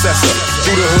processor.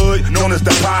 Through the hood, known as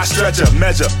the pie stretcher.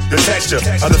 Measure the texture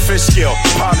of the fish scale.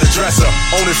 Palm the dresser.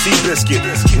 On the sea biscuit.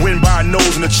 Win by a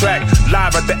nose in the track.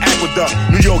 Live at the aqueduct.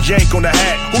 New York Yank on the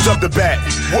hat. Who's up the bat?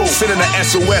 Whoa. Sending the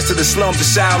SOS to the slums of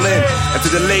Shaolin. And to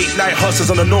the late night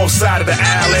hustlers on the north side of the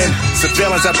island.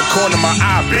 Surveillance at the corner of my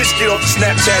eye. Bitch, get off the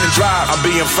Snapchat and drive. I'm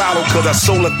being followed cause I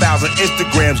sold 1,000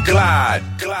 Instagrams. Glide.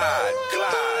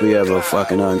 We have a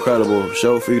fucking incredible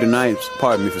show for you tonight.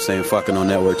 Pardon me for saying fucking on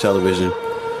network television.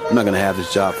 I'm not gonna have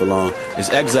this job for long. It's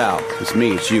Exile. It's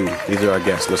me. It's you. These are our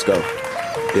guests. Let's go.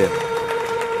 Yeah.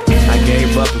 I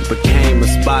gave up and became a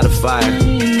Spotify,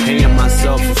 paying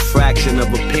myself a fraction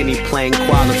of a penny playing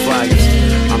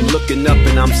qualifiers. I'm looking up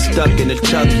and I'm stuck in a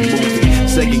Chucky movie,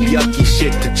 saying yucky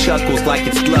shit to chuckles like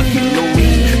it's Lucky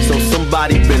Louie. So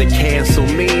somebody better cancel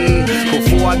me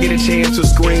before I get a chance to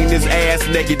screen this ass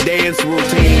naked dance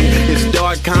routine. It's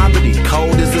dark comedy,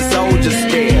 cold as a soldier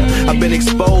stare. I've been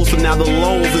exposed, so now the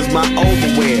lows is my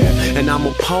overwear. And I'm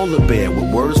a polar bear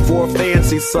with words for a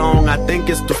fancy song. I think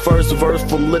it's the first verse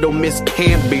from Little Miss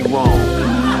Can't Be Wrong.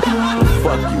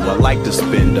 Fuck you, I like to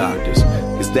spin doctors.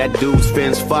 Is that dude's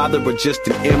Finn's father or just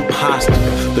an imposter?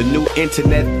 The new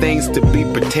internet things to be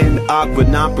pretend awkward,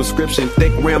 non-prescription,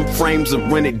 thick rim frames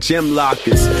of rented gym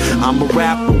lockers. I'm a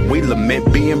rapper, we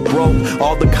lament being broke.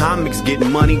 All the comics get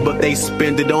money, but they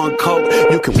spend it on coke.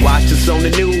 You can watch us on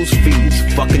the news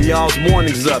feeds, fucking y'all's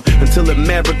mornings up, until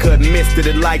America admits that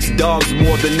it likes dogs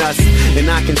more than us. And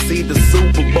I can see the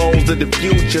Super Bowls of the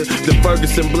future, the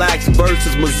Ferguson Blacks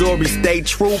versus Missouri State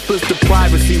Troopers, the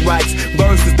privacy rights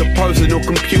versus the personal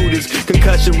computers,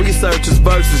 concussion researchers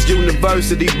versus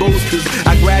university boosters.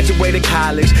 I graduated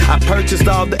college, I purchased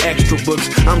all the extra books.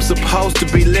 I'm supposed to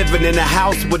be living in a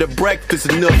house with a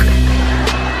breakfast nook.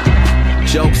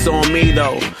 Joke's on me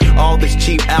though, all this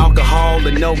cheap alcohol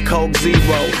and no Coke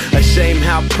Zero. A shame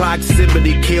how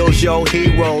proximity kills your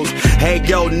heroes. Hey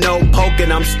yo, no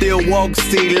poking, I'm still woke,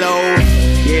 CeeLo.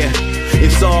 Yeah,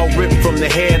 it's all ripped from the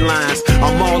headlines.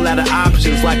 I'm all out of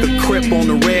options like a crip on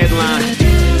the red line.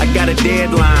 I got a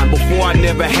deadline before I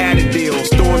never had a deal.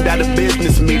 Stormed out of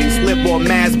business meetings, slip on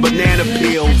mass banana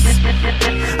peels.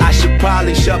 I should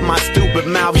probably shut my stupid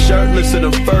mouth, shirtless in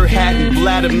a fur hat and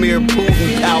Vladimir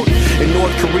Putin pout. And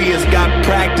North Korea's got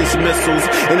practice missiles,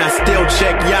 and I still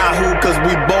check Yahoo cause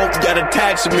we both got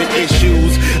attachment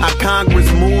issues. Our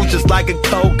Congress moves just like a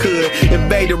coke could.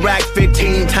 Invade Iraq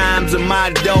 15 times in my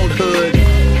adulthood.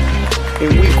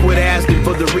 And we quit asking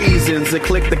for the reasons and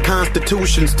click the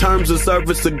Constitution's terms of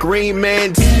service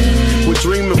agreements. We're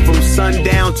dreaming from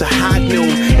sundown to high noon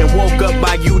and woke up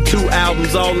by U2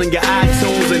 albums all in your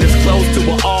iTunes. And it's close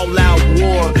to an all-out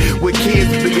war with kids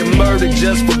being murdered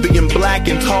just for being black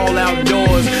and tall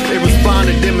outdoors. They respond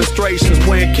to demonstrations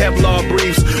wearing Kevlar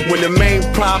briefs when the main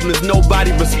problem is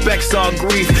nobody respects our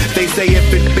grief. They say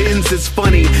if it bends it's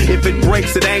funny, if it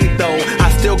breaks it ain't though.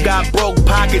 I still got broke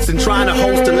pockets and trying to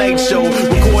host a late show.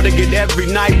 Recording it every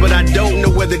night, but I don't know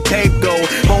where the tape go.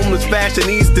 Homeless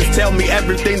fashionistas tell me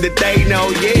everything that they know.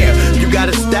 Yeah, you got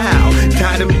a style,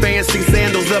 tie them fancy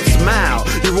sandals up, smile.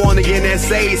 You're on the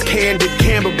NSA's candid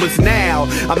cameras now.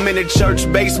 I'm in a church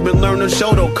basement learning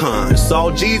Shotokan.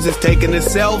 Saw Jesus taking a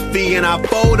selfie and I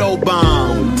photo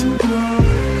bombed.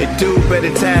 A dude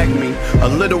better tag me. A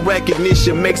little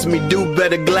recognition makes me do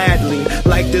better gladly.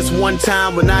 Like this one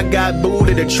time when I got booed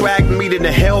at a track meet in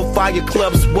the Hellfire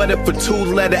Club sweater for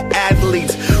 2-letter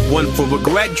athletes. One for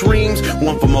regret dreams,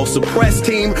 one for most suppressed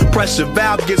team. Pressure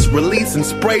valve gets released and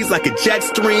sprays like a jet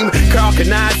stream. Carl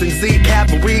Canais and Z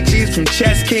Cavaricci's from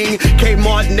Chess King.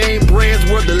 Kmart name brands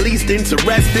were the least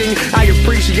interesting. I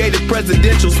appreciated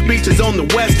presidential speeches on the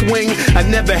West Wing. I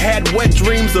never had wet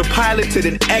dreams or piloted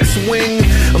an X-Wing.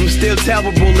 I'm still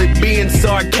terrible at being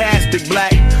sarcastic,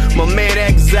 black. My man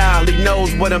Exile, he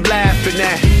knows what I'm laughing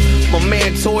at. My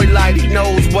man Toy Light, he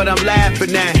knows what I'm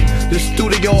laughing at. The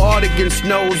studio audience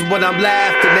knows what I'm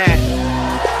laughing at.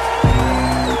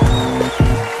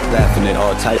 Laughing at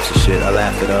all types of shit. I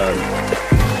laugh at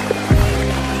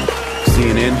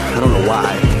CNN. I don't know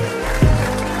why.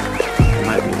 There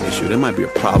might be an issue. There might be a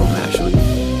problem actually.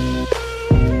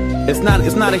 It's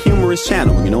not a humorous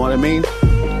channel, you know what I mean?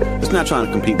 It's not trying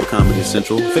to compete with Comedy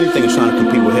Central. If anything, it's trying to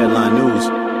compete with Headline News,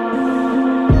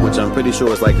 which I'm pretty sure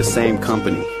is like the same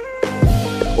company.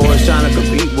 Or it's trying to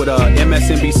compete with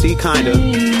MSNBC, kinda.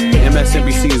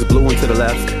 MSNBC is blue and to the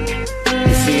left.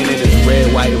 And CNN is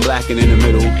red, white, and black and in the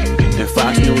middle. And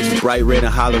Fox News is bright red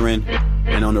and hollering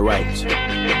and on the right.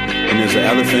 And there's an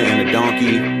elephant and a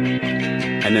donkey,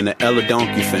 and then an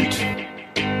eledonkeyphant.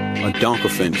 A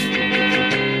donkophant.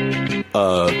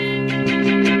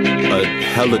 A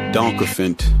hella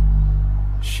donkophant.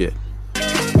 Shit.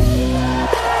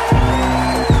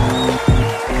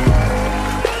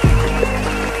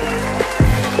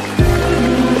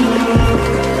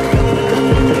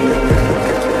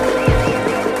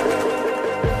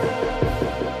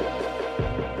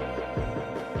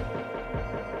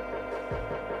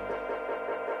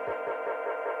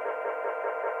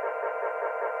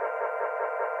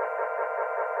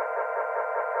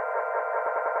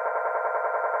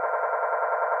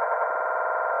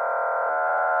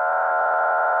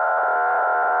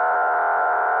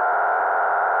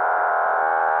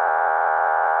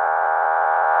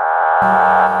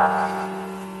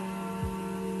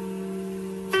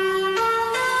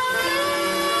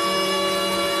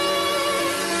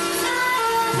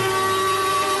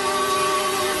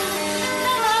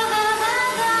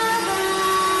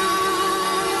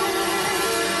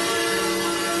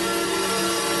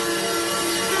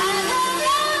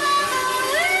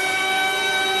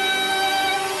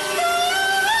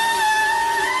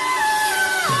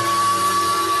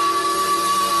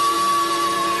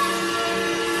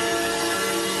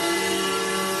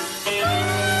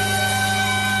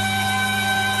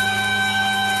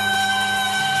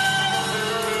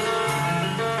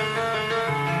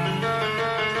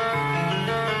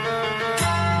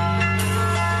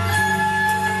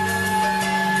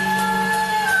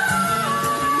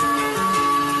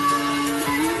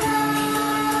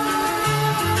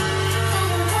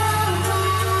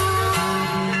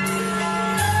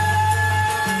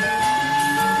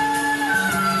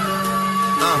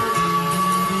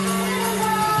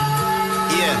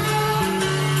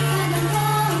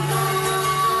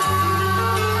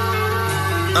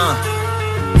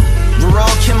 We're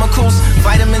all chemicals,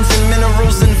 vitamins and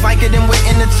minerals, and Vicodin we're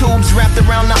in the tubes wrapped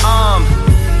around the arm.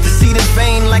 To see the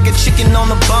vein like a chicken on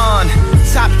the bond.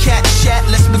 Top cat chat,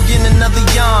 let's begin another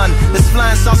yawn. Let's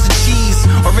flying sausage cheese,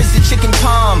 or is it chicken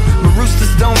palm? But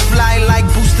roosters don't fly like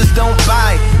boosters don't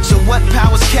buy. So what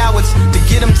powers cowards to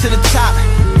get them to the top?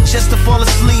 Just to fall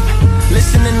asleep,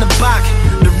 listen in the Bach.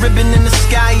 The ribbon in the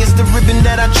sky is the ribbon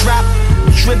that I drop.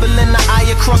 Dribbling the eye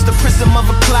across the prism of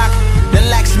a clock that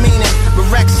lacks meaning, but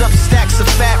racks up stacks of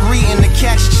fat reading to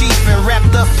catch chief and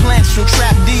wrapped up plants from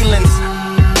trap dealings.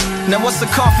 Now what's a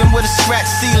coffin with a scratch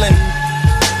ceiling?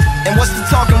 And what's the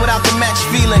talking without the match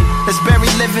feeling? That's berry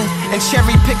living and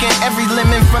cherry picking every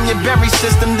lemon from your berry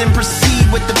system, then proceed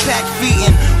with the pack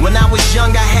feeding. When I was young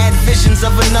I had visions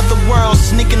of another world,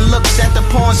 sneaking looks at the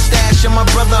porn stash of my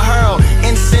brother Hurl.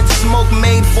 Incense smoke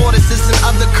made vortices and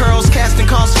other curls, casting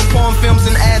calls for porn films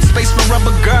and ad space for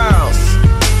rubber girls.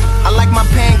 I like my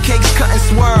pancakes cut in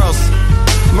swirls,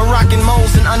 Moroccan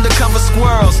moles and undercover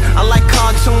squirrels. I like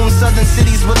cartoons, southern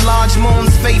cities with large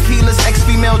moons, faith healers,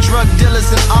 ex-female drug dealers,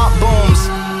 and art booms.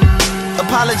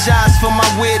 Apologize for my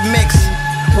weird mix.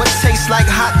 What tastes like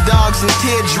hot dogs and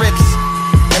tear drips,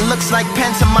 and looks like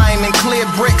pantomime and clear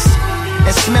bricks,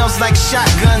 and smells like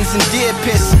shotguns and deer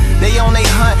piss. They on they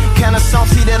hunt, kinda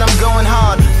salty that I'm going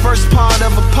hard. First part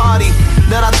of a party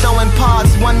that I throw in pods.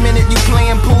 1 minute you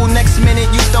playing pool, next minute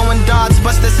you throwing darts.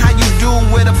 But that's how you do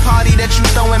with a party that you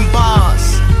throwing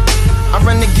bars. I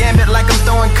run the gambit like I'm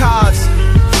throwing cards.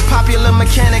 From popular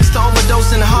mechanics to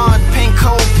overdosing hard. Paint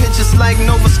cold pictures like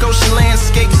Nova Scotian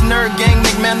landscapes. Nerd gang,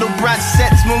 McMandelbrot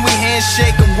sets when we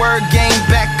handshake. A word game,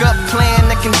 back up plan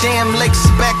that can damn lakes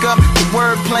back up. The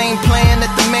word plain plan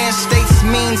that the man states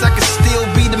means I can still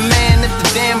be the man if the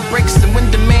dam breaks. And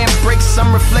when demand breaks,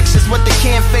 some reflections what they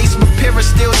can't face. But Pyrrha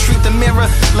still treat the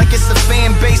mirror like it's a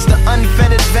fan base. The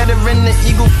unfettered veteran, the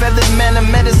eagle feathered man of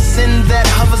medicine that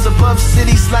hovers above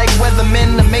cities like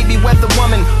weathermen, or maybe weather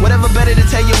woman. Whatever better to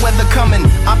tell you weather coming.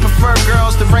 I prefer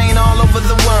girls to rain all over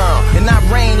the world, and not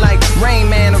rain like Rain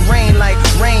Man, or rain like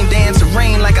Rain Dance, or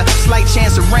rain like a slight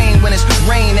chance of rain when it's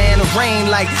rain, and rain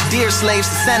like deer slaves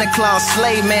to Santa Claus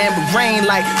slave man, but rain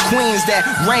like queens that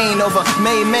reign over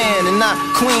made man, and not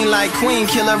queen like Queen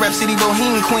Killer, Rhapsody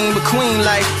Bohemian Queen, but queen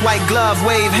like white glove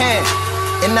wave hand.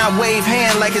 And not wave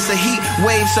hand like it's a heat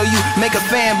wave, so you make a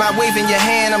fan by waving your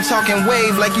hand. I'm talking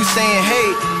wave like you saying hey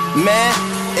man.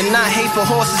 And not hate for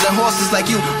horses and horses like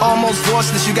you almost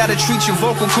voiceless. You gotta treat your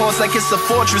vocal cords like it's a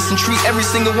fortress, and treat every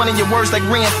single one of your words like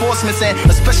reinforcements. And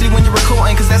especially when you're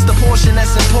recording, cause that's the portion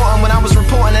that's important. When I was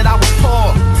reporting that I was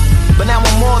poor, but now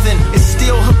I'm more than. It's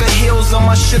still hooker heels on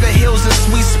my sugar hills and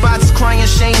sweet spots. Crying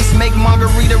shames make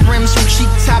margarita rims from cheek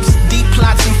tops. Deep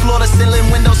plots and floor to ceiling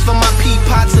windows for my pea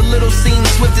pots. A little scene,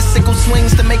 swift as sickle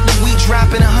swings to make the wheat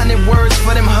drop. In 100 words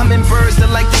for them hummingbirds that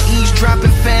like to eavesdrop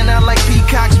and fan out like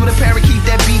peacocks with a parakeet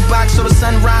that beatbox. So the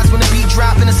sun rise when the beat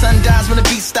drop and the sun dies when the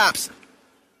beat stops.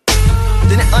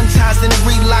 Then it unties, then it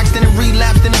relocks, then it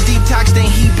relapse, then it detox, then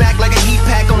he back like a heat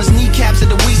pack on his kneecaps at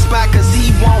the weak spot. Cause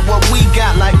he want what we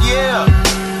got, like yeah.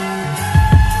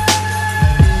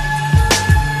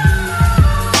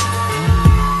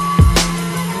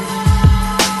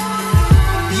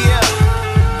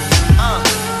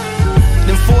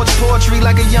 Forge poetry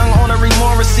like a young ornery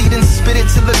Morrissey, then spit it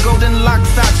to the golden locked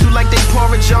thoughts who like they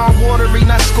porridge all watery,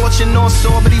 not scorching nor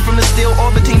sorbity from the still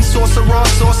orbiting sorcerer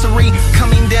sorcery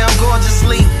coming down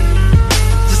gorgeously,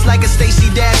 just like a Stacey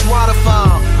Dash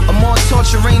waterfall, a more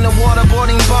torturing, a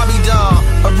waterboarding Barbie doll,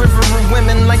 a river of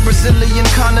women like Brazilian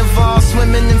carnival,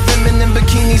 swimming in feminine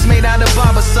bikinis made out of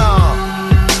barbasol.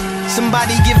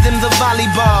 Somebody give them the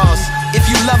volleyballs. If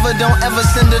you love her, don't ever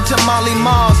send her to Molly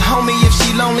Malls. Homie, if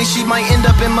she lonely, she might end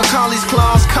up in Macaulay's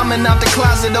claws. Coming out the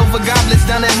closet over goblets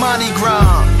down at Mardi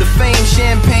Gras. The fame,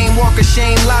 champagne, walk of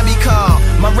shame, lobby call.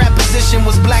 My rap position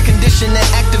was black condition and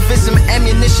activism.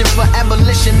 Ammunition for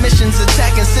abolition missions.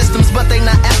 Attacking systems, but they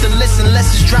not after listen.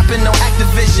 Less is dropping, no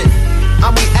Activision.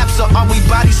 Are we apps or are we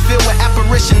bodies filled with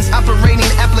apparitions? Operating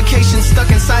applications stuck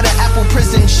inside an Apple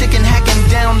prison. Chicken hacking,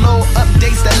 download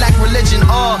updates that lack religion.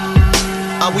 Or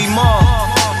are we more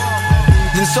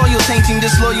than soil tainting?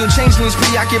 Disloyal changelings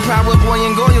preoccupied with boy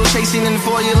and goyle, chasing and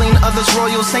foiling others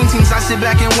royal saintings. I sit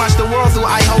back and watch the world through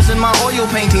eye holes in my oil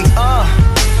paintings.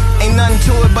 Ain't nothing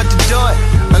to it but to do it.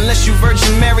 Unless you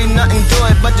Virgin Mary, nothing to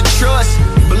it but to trust.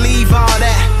 Believe all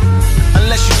that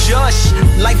unless you judge.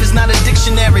 Life is not a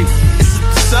dictionary, it's a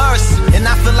thesaurus. And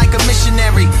I feel like a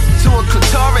missionary to a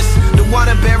clitoris, the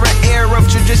water bearer air of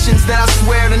traditions that I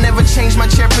swear to never change my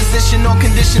chair position or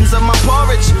conditions of my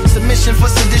porridge. Submission for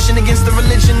sedition against the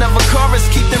religion of a chorus.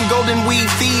 Keep them golden weed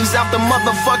thieves out the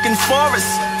motherfucking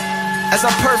forest. As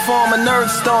I perform a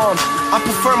nerve storm, I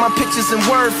prefer my pictures in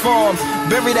word form.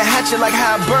 Bury the hatchet like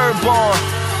how a bird born.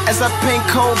 As I paint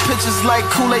cold pictures like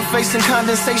Kool-Aid facing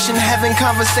condensation, having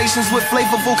conversations with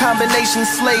flavorful combinations,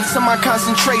 slave to my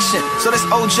concentration. So that's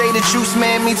OJ the Juice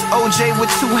Man meets OJ with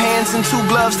two hands and two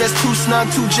gloves. That's too snug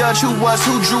to judge who was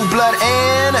who drew blood.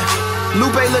 And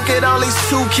Lupe, look at all these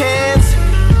toucans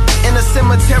in a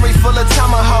cemetery full of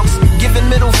tomahawks, giving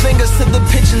middle fingers to the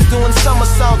pigeons doing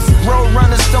somersaults. Road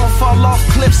runners don't fall off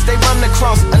cliffs, they run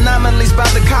across anomalies by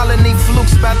the colony,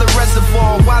 flukes by the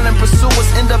reservoir. While in pursuers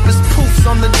end up as poofs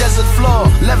on the desert floor.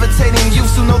 Levitating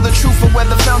youths who know the truth of where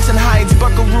the fountain hides.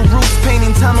 Buckaroo roots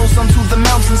painting tunnels onto the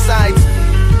mountainsides.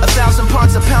 1,000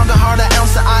 parts a pound, a heart, an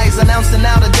ounce of eyes, announcing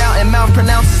out a doubt, and mouth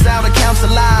pronounces out accounts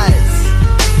of lies.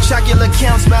 Chocula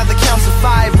counts by the counts of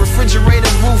 5. Refrigerator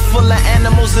roof full of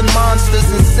animals and monsters.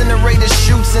 Incinerator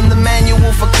shoots in the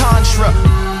manual for Contra.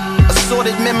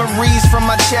 Assorted memories from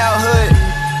my childhood,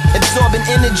 absorbing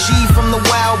energy from the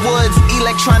wild woods.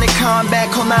 Electronic combat,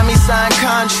 Konami signed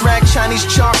contract. Chinese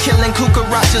chalk killing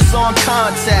cucarachas on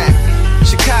contact.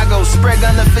 Chicago, spread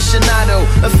gun aficionado.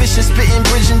 Efficient spitting,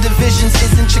 bridging divisions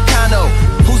isn't Chicano.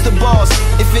 Who's the boss?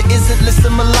 If it isn't Lisa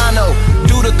Milano.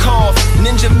 Do the cough,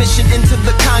 ninja mission into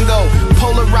the Congo.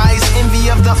 Polarized envy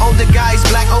of the older guys.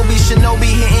 Black Obi Shinobi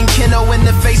hitting Keno in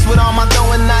the face with all my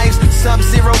throwing knives.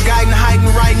 Sub-Zero guiding, hiding,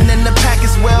 riding in the pack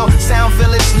as well. Sound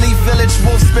Village, Leaf Village,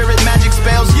 Wolf Spirit, magic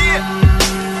spells, yeah.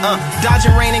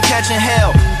 Dodging rain and catching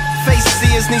hell. Face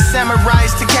seers need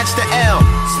samurais to catch the L.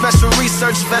 Special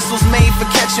research vessels made for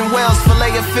catching whales.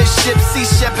 Fillet of fish, ship, sea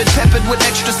shepherd, peppered with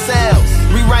extra sails.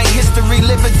 Rewrite history,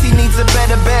 liberty needs a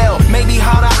better bell. Maybe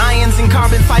harder irons and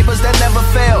carbon fibers that never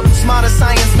fail. Smarter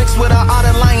science mixed with our art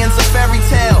alliance, a fairy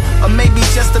tale. Or maybe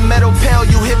just a metal pail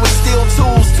you hit with steel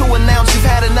tools to announce you've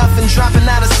had enough and dropping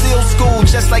out of SEAL school.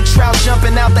 Just like trout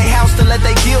jumping out they house to let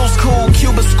their gills cool.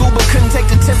 Cuba scuba couldn't take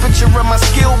the temperature of my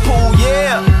skill pool,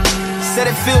 yeah. Said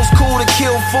it feels cool to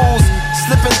kill fools,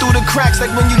 slipping through the cracks like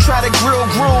when you try to grill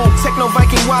gruel. Techno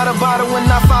Viking water bottle when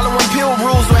not following pill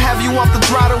rules. Will have you off the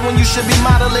throttle when you should be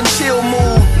modeling chill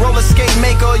mood. Roller skate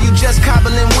maker, you just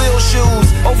cobbling wheel shoes.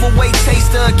 Overweight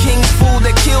taster, king's food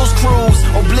that kills crews.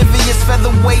 Oblivious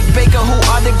featherweight baker who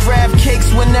autograph cakes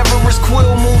whenever his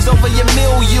quill moves over your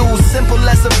milieu. Simple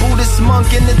as a Buddhist monk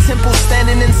in the temple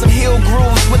standing in some